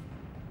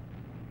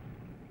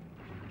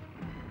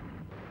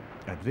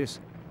 At this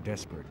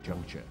desperate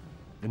juncture,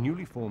 the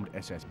newly formed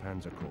SS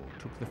Panzer Corps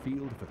took the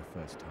field for the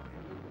first time.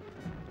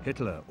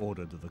 Hitler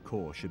ordered that the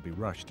corps should be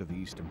rushed to the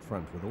Eastern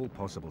Front with all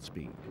possible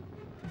speed.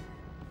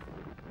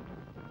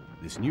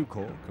 This new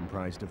corps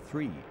comprised of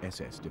 3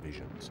 SS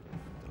divisions: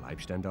 the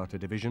Leibstandarte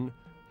Division,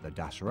 the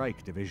Das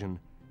Reich Division,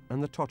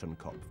 and the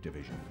Totenkopf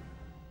Division.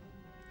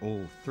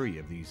 All 3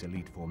 of these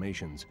elite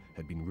formations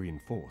had been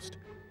reinforced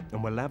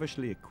and were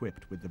lavishly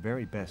equipped with the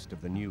very best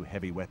of the new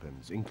heavy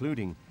weapons,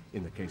 including,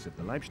 in the case of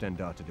the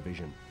Leibstandarte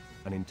Division,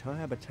 an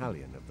entire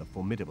battalion of the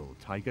formidable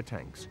Tiger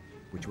tanks,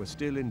 which were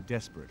still in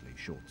desperately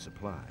short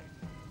supply.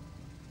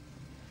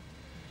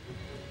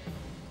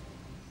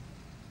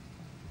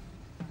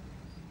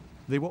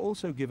 They were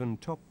also given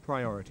top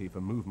priority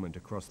for movement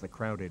across the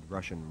crowded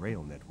Russian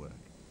rail network.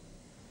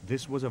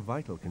 This was a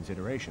vital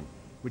consideration,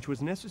 which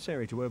was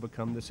necessary to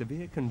overcome the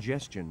severe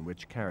congestion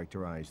which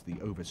characterized the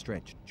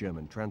overstretched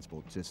German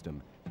transport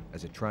system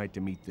as it tried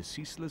to meet the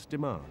ceaseless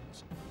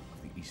demands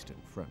of the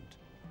Eastern Front.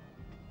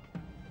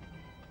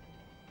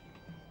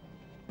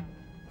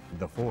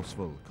 The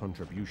forceful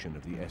contribution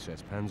of the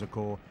SS Panzer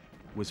Corps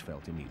was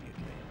felt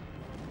immediately,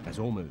 as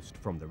almost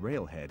from the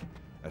railhead,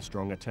 a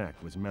strong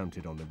attack was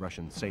mounted on the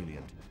Russian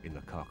salient in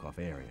the Kharkov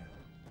area.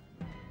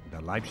 The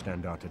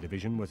Leibstandarte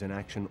Division was in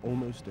action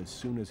almost as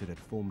soon as it had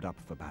formed up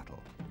for battle.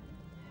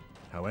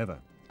 However,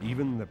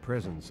 even the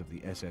presence of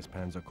the SS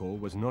Panzer Corps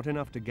was not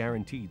enough to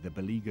guarantee the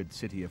beleaguered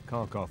city of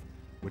Kharkov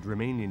would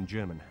remain in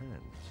German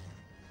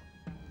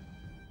hands.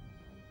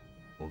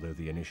 Although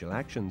the initial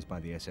actions by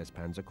the SS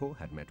Panzer Corps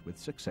had met with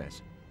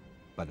success,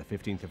 by the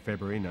 15th of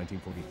February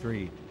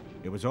 1943,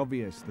 it was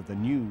obvious that the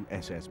new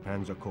SS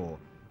Panzer Corps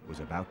was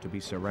about to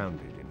be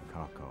surrounded in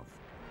Kharkov.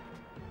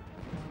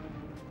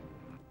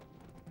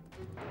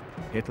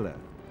 Hitler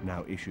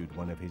now issued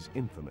one of his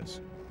infamous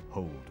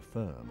hold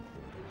firm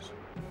orders.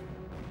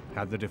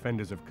 Had the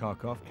defenders of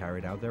Kharkov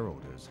carried out their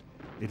orders,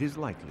 it is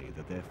likely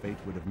that their fate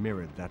would have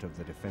mirrored that of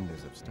the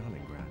defenders of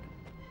Stalingrad.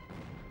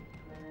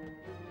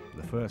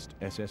 The 1st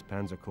SS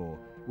Panzer Corps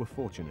were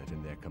fortunate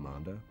in their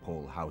commander,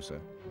 Paul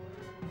Hauser,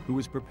 who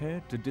was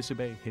prepared to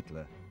disobey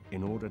Hitler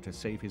in order to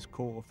save his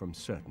corps from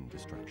certain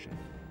destruction.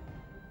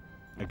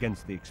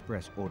 Against the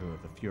express order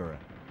of the Führer,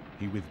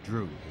 he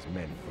withdrew his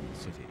men from the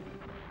city,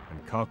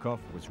 and Kharkov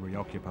was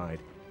reoccupied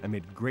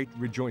amid great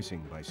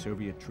rejoicing by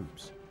Soviet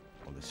troops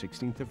on the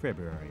 16th of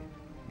February,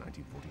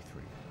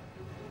 1943.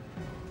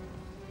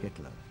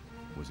 Hitler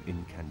was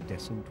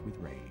incandescent with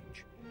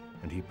rage,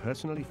 and he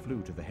personally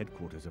flew to the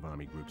headquarters of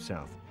Army Group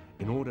South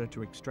in order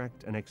to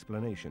extract an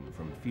explanation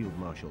from Field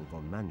Marshal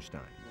von Manstein.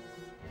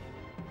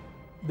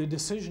 The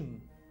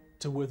decision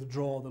to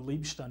withdraw the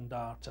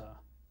Leibstandarte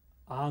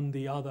and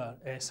the other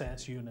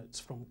SS units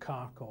from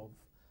Kharkov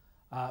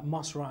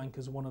must rank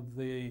as one of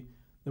the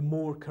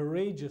more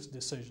courageous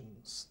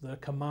decisions. The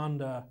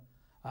commander,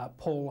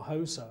 Paul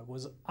Hauser,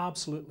 was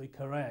absolutely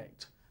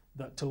correct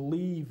that to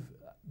leave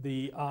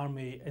the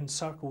army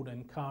encircled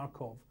in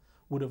Kharkov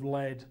would have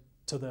led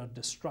to their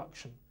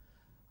destruction.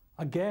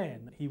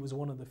 Again, he was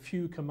one of the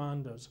few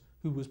commanders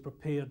who was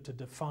prepared to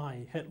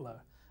defy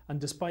Hitler, and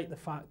despite the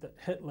fact that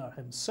Hitler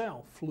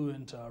himself flew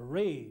into a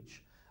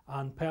rage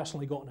and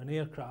personally got in an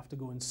aircraft to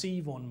go and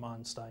see von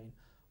Manstein,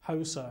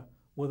 Hauser,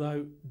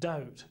 without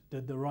doubt,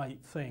 did the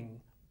right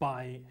thing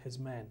by his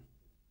men.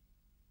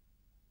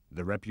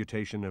 The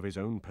reputation of his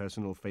own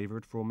personal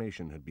favorite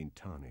formation had been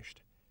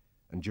tarnished,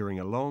 and during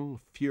a long,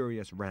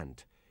 furious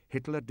rant,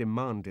 Hitler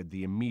demanded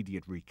the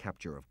immediate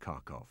recapture of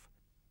Kharkov.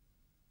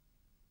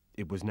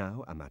 It was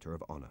now a matter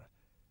of honor.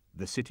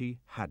 The city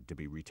had to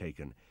be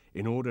retaken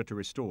in order to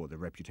restore the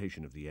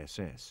reputation of the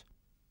SS.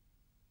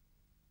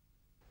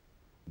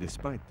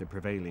 Despite the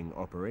prevailing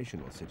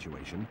operational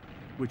situation,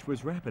 which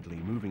was rapidly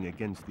moving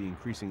against the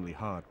increasingly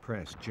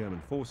hard-pressed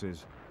German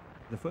forces,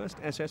 the 1st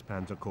SS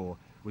Panzer Corps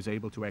was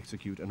able to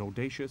execute an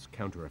audacious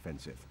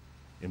counteroffensive,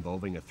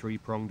 involving a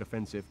three-pronged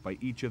offensive by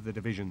each of the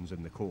divisions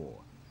in the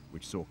Corps,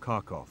 which saw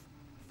Kharkov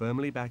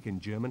firmly back in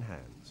German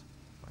hands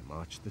by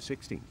March the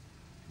 16th,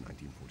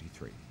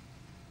 1943.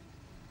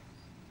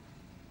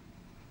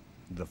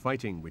 The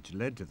fighting which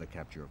led to the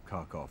capture of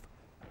Kharkov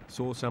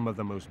saw some of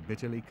the most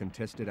bitterly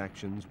contested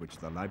actions which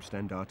the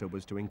Leibstandarte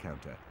was to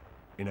encounter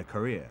in a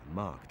career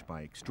marked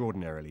by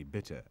extraordinarily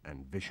bitter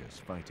and vicious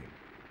fighting.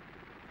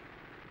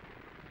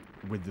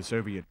 With the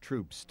Soviet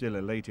troops still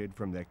elated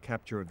from their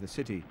capture of the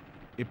city,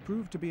 it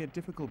proved to be a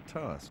difficult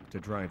task to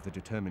drive the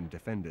determined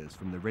defenders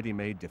from the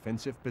ready-made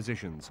defensive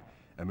positions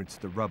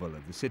amidst the rubble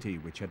of the city,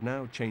 which had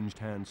now changed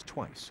hands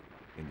twice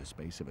in the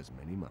space of as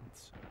many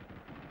months.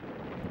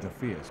 The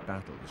fierce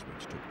battles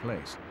which took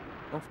place,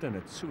 often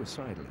at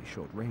suicidally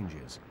short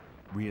ranges,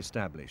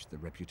 re-established the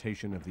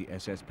reputation of the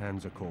SS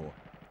Panzer Corps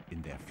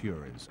in their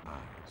Führer's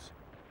eyes.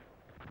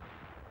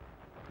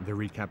 The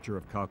recapture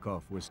of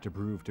Kharkov was to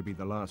prove to be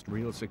the last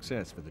real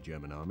success for the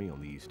German army on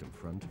the Eastern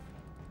Front.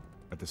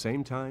 At the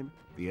same time,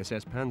 the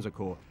SS Panzer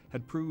Corps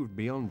had proved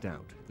beyond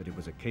doubt that it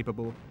was a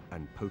capable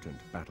and potent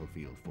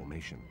battlefield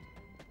formation.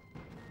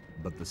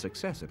 But the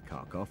success at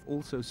Kharkov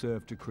also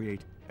served to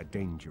create a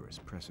dangerous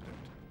precedent.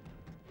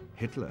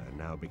 Hitler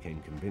now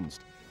became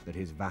convinced that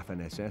his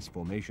Waffen-SS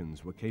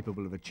formations were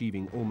capable of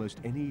achieving almost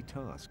any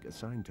task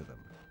assigned to them.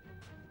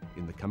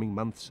 In the coming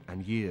months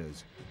and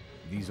years,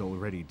 these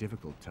already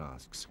difficult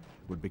tasks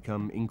would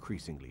become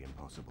increasingly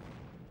impossible.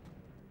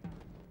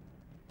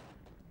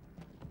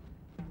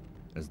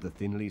 As the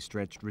thinly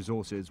stretched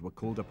resources were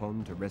called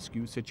upon to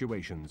rescue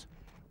situations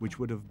which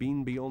would have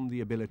been beyond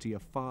the ability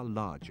of far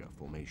larger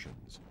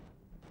formations.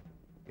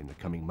 In the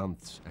coming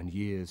months and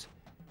years,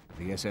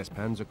 the SS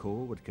Panzer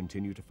Corps would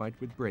continue to fight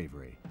with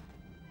bravery,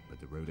 but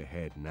the road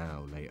ahead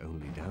now lay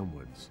only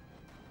downwards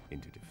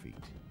into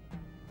defeat.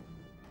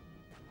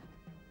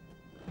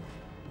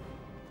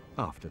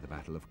 After the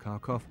Battle of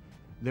Kharkov,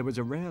 there was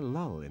a rare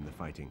lull in the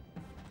fighting,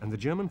 and the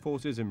German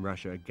forces in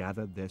Russia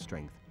gathered their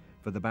strength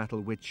for the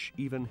battle which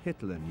even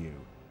Hitler knew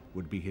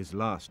would be his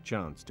last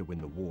chance to win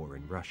the war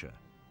in Russia.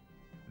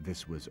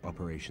 This was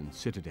Operation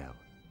Citadel,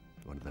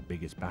 one of the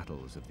biggest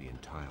battles of the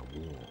entire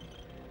war.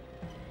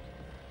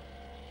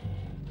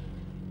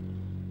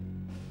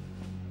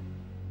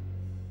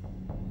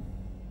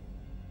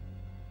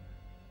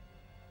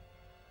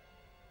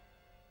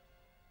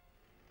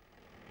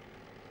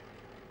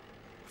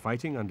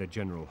 Fighting under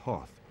General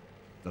Hoth,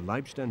 the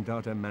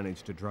Leibstandarte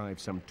managed to drive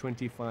some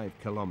 25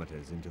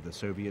 kilometers into the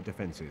Soviet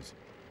defenses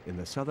in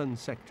the southern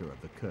sector of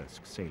the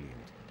Kursk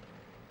salient,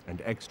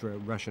 and extra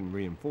Russian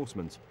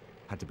reinforcements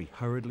had to be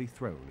hurriedly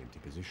thrown into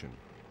position.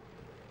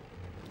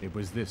 It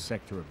was this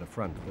sector of the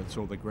front that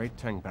saw the great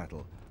tank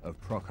battle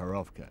of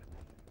Prokhorovka,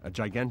 a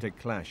gigantic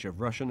clash of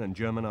Russian and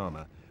German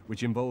armor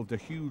which involved a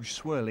huge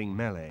swirling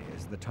melee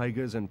as the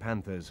Tigers and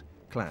Panthers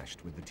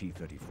clashed with the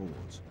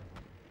T-34s.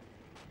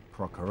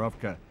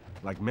 Prokhorovka,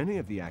 like many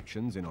of the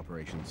actions in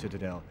Operation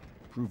Citadel,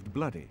 proved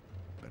bloody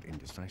but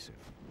indecisive.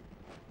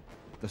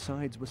 The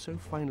sides were so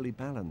finely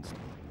balanced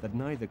that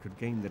neither could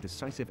gain the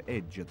decisive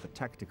edge at the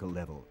tactical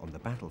level on the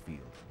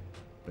battlefield,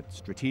 but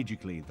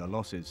strategically the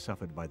losses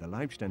suffered by the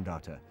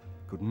Leibstandarte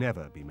could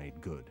never be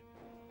made good,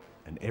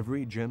 and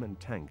every German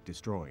tank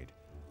destroyed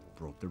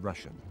brought the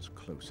Russians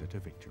closer to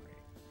victory.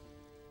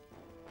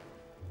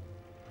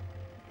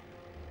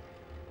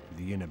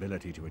 the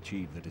inability to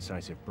achieve the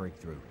decisive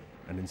breakthrough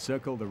and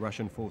encircle the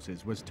Russian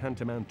forces was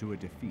tantamount to a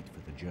defeat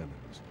for the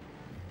Germans.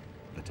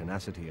 The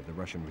tenacity of the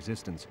Russian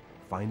resistance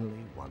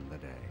finally won the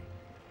day,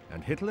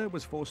 and Hitler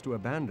was forced to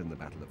abandon the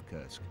Battle of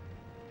Kursk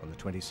on the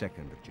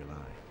 22nd of July.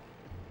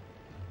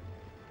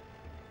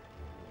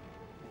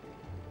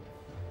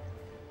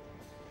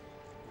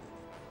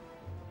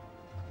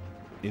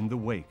 In the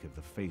wake of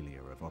the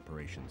failure of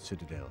Operation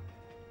Citadel,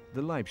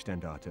 the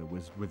Leibstandarte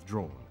was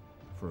withdrawn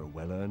for a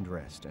well-earned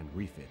rest and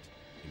refit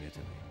in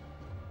Italy.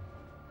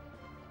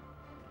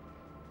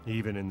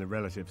 Even in the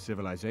relative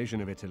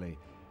civilization of Italy,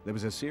 there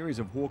was a series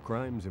of war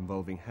crimes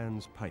involving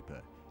Hans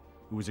Peiper,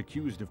 who was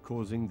accused of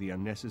causing the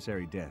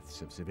unnecessary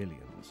deaths of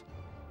civilians.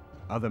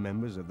 Other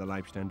members of the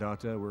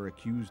Leibstandarte were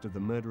accused of the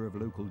murder of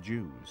local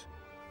Jews.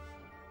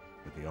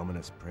 But the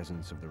ominous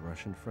presence of the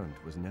Russian front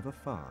was never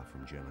far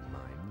from German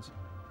minds.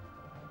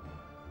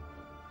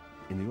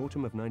 In the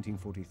autumn of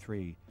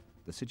 1943,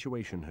 the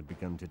situation had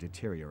begun to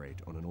deteriorate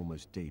on an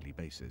almost daily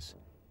basis,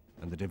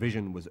 and the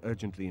division was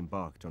urgently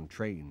embarked on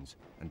trains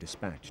and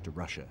dispatched to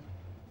Russia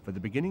for the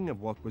beginning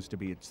of what was to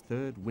be its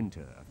third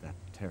winter of that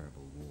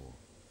terrible war.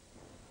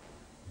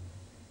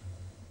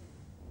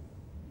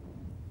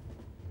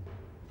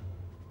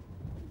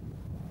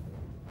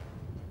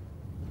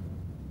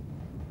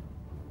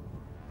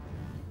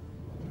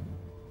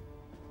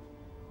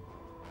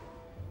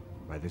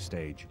 By this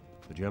stage,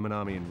 the German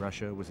army in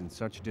Russia was in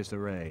such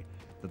disarray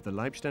that the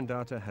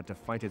Leibstandarte had to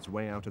fight its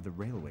way out of the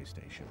railway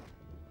station.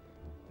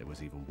 There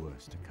was even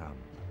worse to come.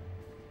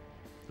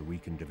 The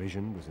weakened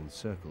division was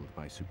encircled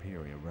by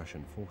superior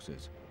Russian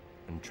forces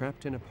and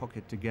trapped in a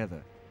pocket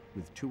together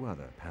with two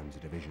other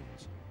panzer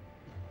divisions.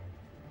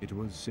 It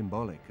was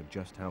symbolic of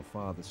just how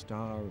far the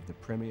star of the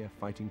premier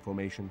fighting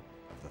formation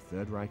of the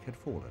Third Reich had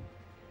fallen,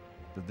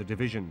 that the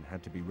division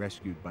had to be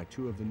rescued by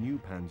two of the new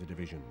panzer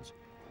divisions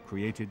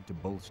created to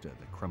bolster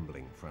the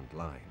crumbling front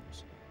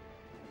lines.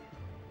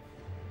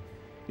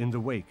 In the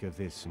wake of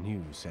this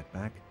new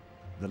setback,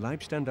 the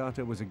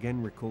Leibstandarte was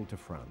again recalled to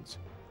France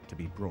to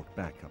be brought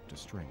back up to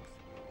strength.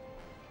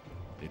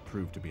 It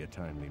proved to be a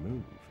timely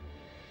move,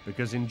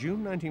 because in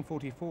June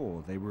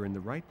 1944 they were in the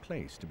right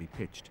place to be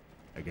pitched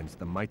against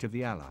the might of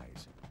the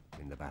Allies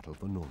in the Battle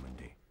for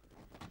Normandy.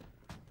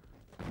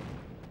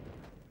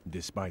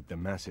 Despite the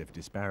massive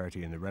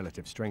disparity in the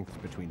relative strengths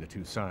between the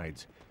two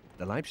sides,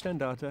 the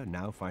Leibstandarte,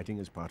 now fighting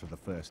as part of the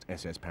 1st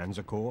SS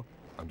Panzer Corps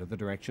under the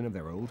direction of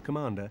their old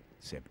commander,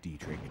 Sepp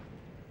Dietrich,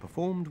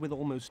 performed with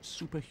almost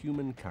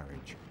superhuman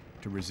courage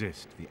to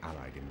resist the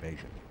Allied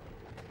invasion.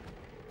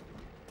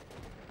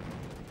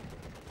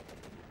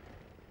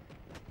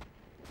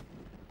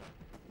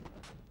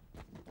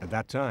 At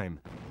that time,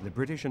 the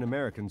British and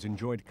Americans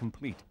enjoyed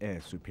complete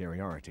air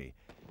superiority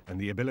and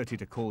the ability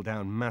to call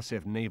down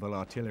massive naval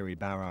artillery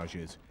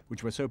barrages,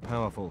 which were so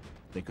powerful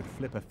they could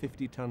flip a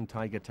 50-ton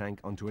Tiger tank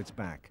onto its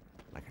back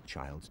like a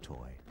child's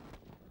toy.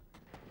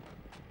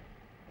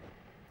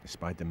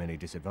 Despite the many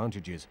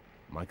disadvantages,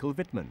 Michael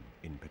Wittmann,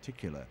 in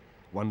particular,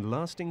 won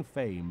lasting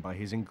fame by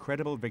his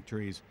incredible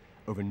victories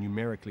over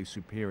numerically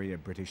superior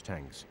British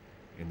tanks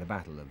in the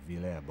Battle of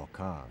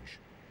Villers-Bocage.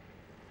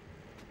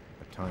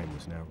 But time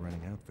was now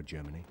running out for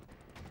Germany,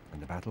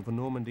 and the Battle for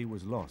Normandy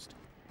was lost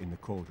in the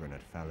cauldron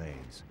at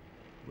Falaise,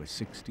 where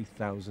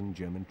 60,000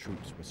 German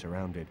troops were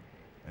surrounded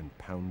and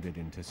pounded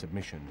into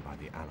submission by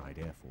the Allied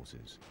air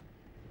forces.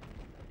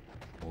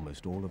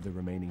 Almost all of the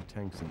remaining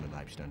tanks in the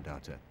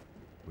Leibstandarte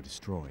were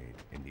destroyed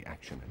in the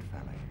action at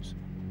Falaise.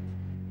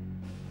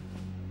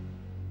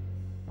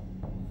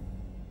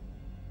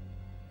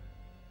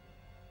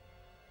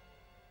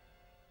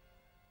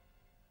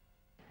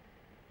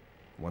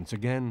 Once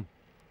again,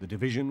 the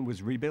division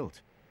was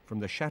rebuilt from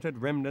the shattered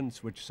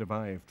remnants which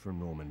survived from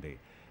Normandy,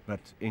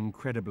 but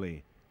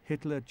incredibly,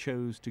 Hitler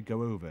chose to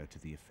go over to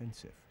the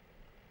offensive.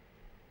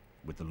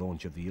 With the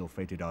launch of the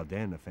ill-fated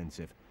Ardennes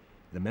offensive,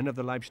 the men of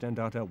the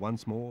Leibstandarte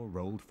once more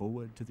rolled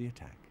forward to the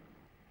attack.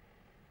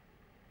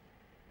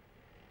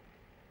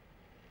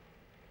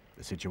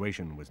 The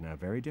situation was now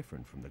very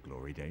different from the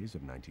glory days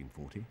of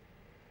 1940.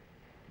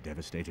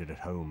 Devastated at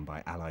home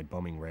by Allied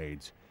bombing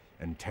raids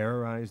and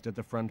terrorized at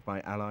the front by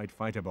Allied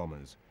fighter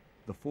bombers,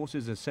 the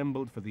forces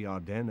assembled for the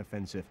Ardennes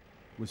offensive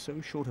were so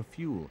short of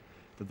fuel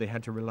that they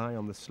had to rely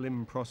on the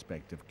slim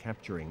prospect of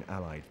capturing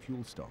Allied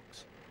fuel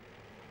stocks.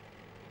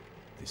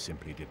 This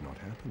simply did not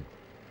happen,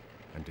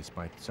 and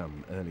despite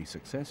some early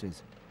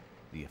successes,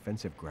 the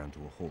offensive ground to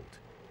a halt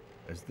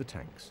as the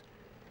tanks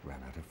ran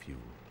out of fuel.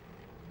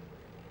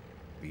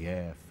 The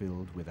air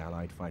filled with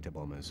Allied fighter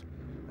bombers,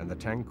 and the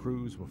tank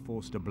crews were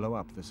forced to blow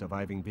up the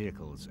surviving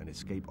vehicles and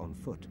escape on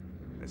foot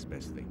as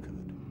best they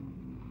could.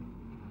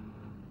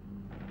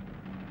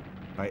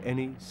 By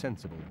any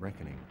sensible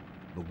reckoning,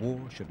 the war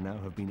should now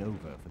have been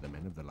over for the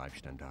men of the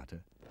Leibstandarte.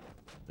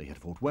 They had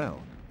fought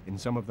well in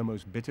some of the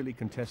most bitterly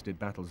contested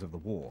battles of the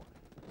war,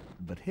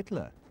 but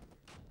Hitler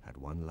had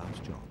one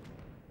last job.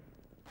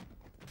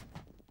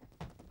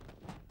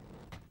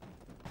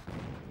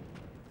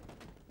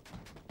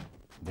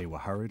 They were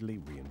hurriedly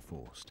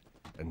reinforced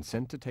and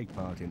sent to take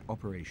part in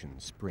Operation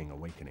Spring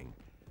Awakening,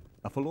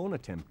 a forlorn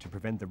attempt to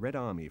prevent the Red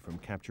Army from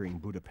capturing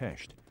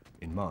Budapest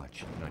in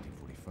March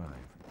 1945.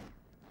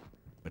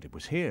 But it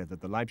was here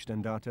that the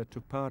Leibstandarte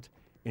took part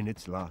in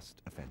its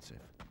last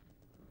offensive.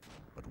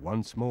 But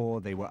once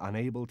more they were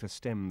unable to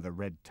stem the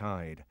red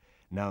tide,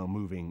 now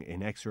moving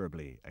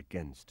inexorably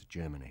against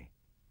Germany.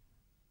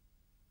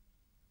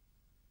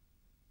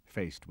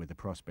 Faced with the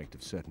prospect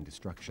of certain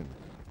destruction,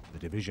 the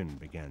division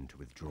began to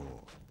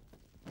withdraw.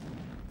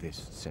 This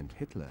sent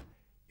Hitler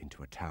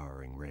into a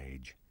towering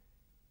rage.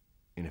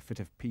 In a fit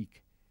of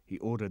pique, he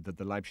ordered that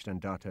the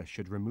Leibstandarte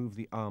should remove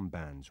the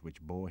armbands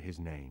which bore his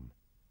name.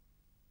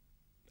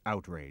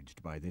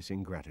 Outraged by this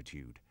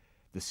ingratitude,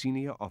 the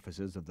senior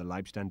officers of the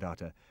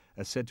Leibstandarte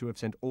are said to have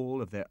sent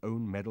all of their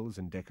own medals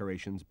and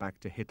decorations back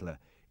to Hitler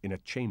in a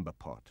chamber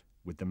pot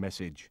with the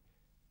message,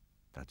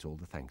 "That's all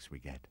the thanks we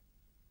get."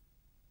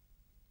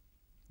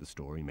 The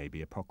story may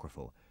be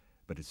apocryphal,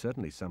 but it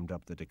certainly summed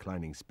up the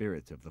declining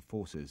spirit of the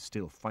forces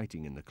still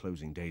fighting in the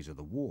closing days of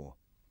the war.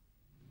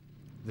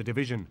 The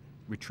division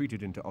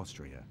retreated into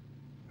Austria,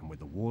 and with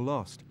the war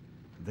lost,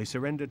 they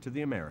surrendered to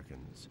the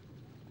Americans.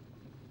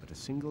 But a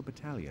single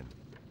battalion,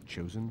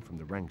 chosen from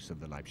the ranks of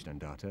the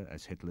Leibstandarte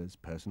as Hitler's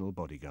personal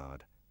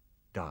bodyguard,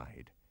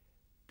 died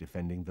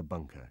defending the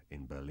bunker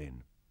in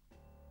Berlin.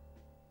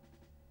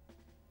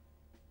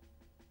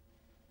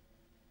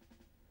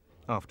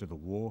 After the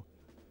war,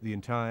 the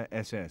entire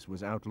SS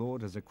was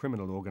outlawed as a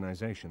criminal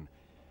organization,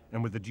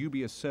 and with the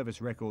dubious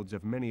service records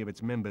of many of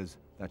its members,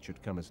 that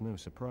should come as no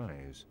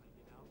surprise.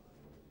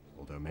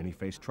 Although many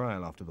faced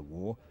trial after the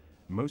war,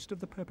 most of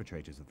the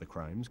perpetrators of the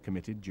crimes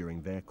committed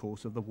during their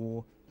course of the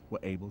war were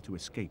able to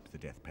escape the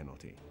death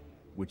penalty,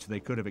 which they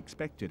could have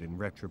expected in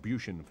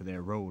retribution for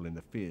their role in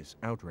the fierce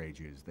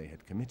outrages they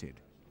had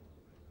committed.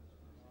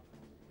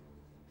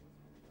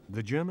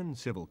 The German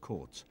civil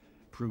courts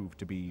proved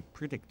to be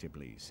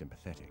predictably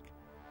sympathetic,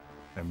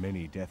 and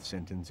many death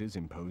sentences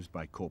imposed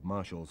by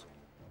court-martials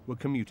were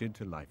commuted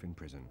to life in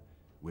prison,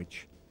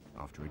 which,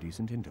 after a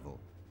decent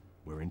interval,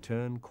 were in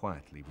turn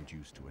quietly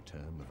reduced to a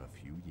term of a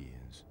few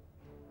years.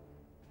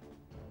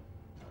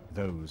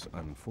 Those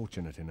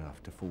unfortunate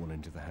enough to fall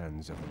into the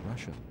hands of the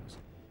Russians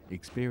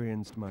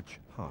experienced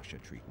much harsher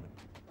treatment.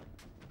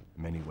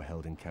 Many were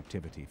held in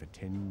captivity for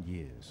 10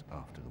 years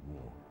after the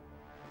war.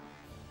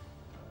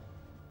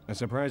 A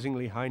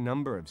surprisingly high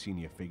number of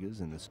senior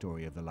figures in the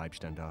story of the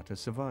Leibstandarte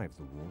survived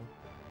the war.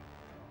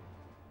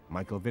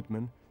 Michael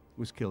Wittmann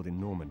was killed in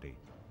Normandy,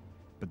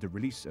 but the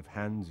release of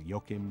Hans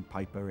Joachim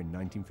Peiper in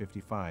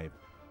 1955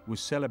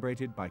 was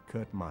celebrated by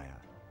Kurt Meyer,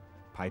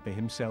 Peiper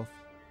himself,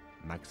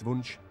 Max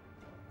Wunsch,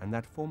 and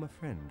that former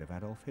friend of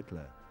Adolf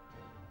Hitler,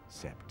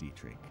 Sepp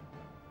Dietrich,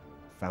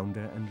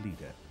 founder and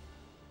leader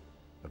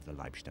of the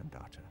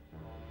Leibstandarte.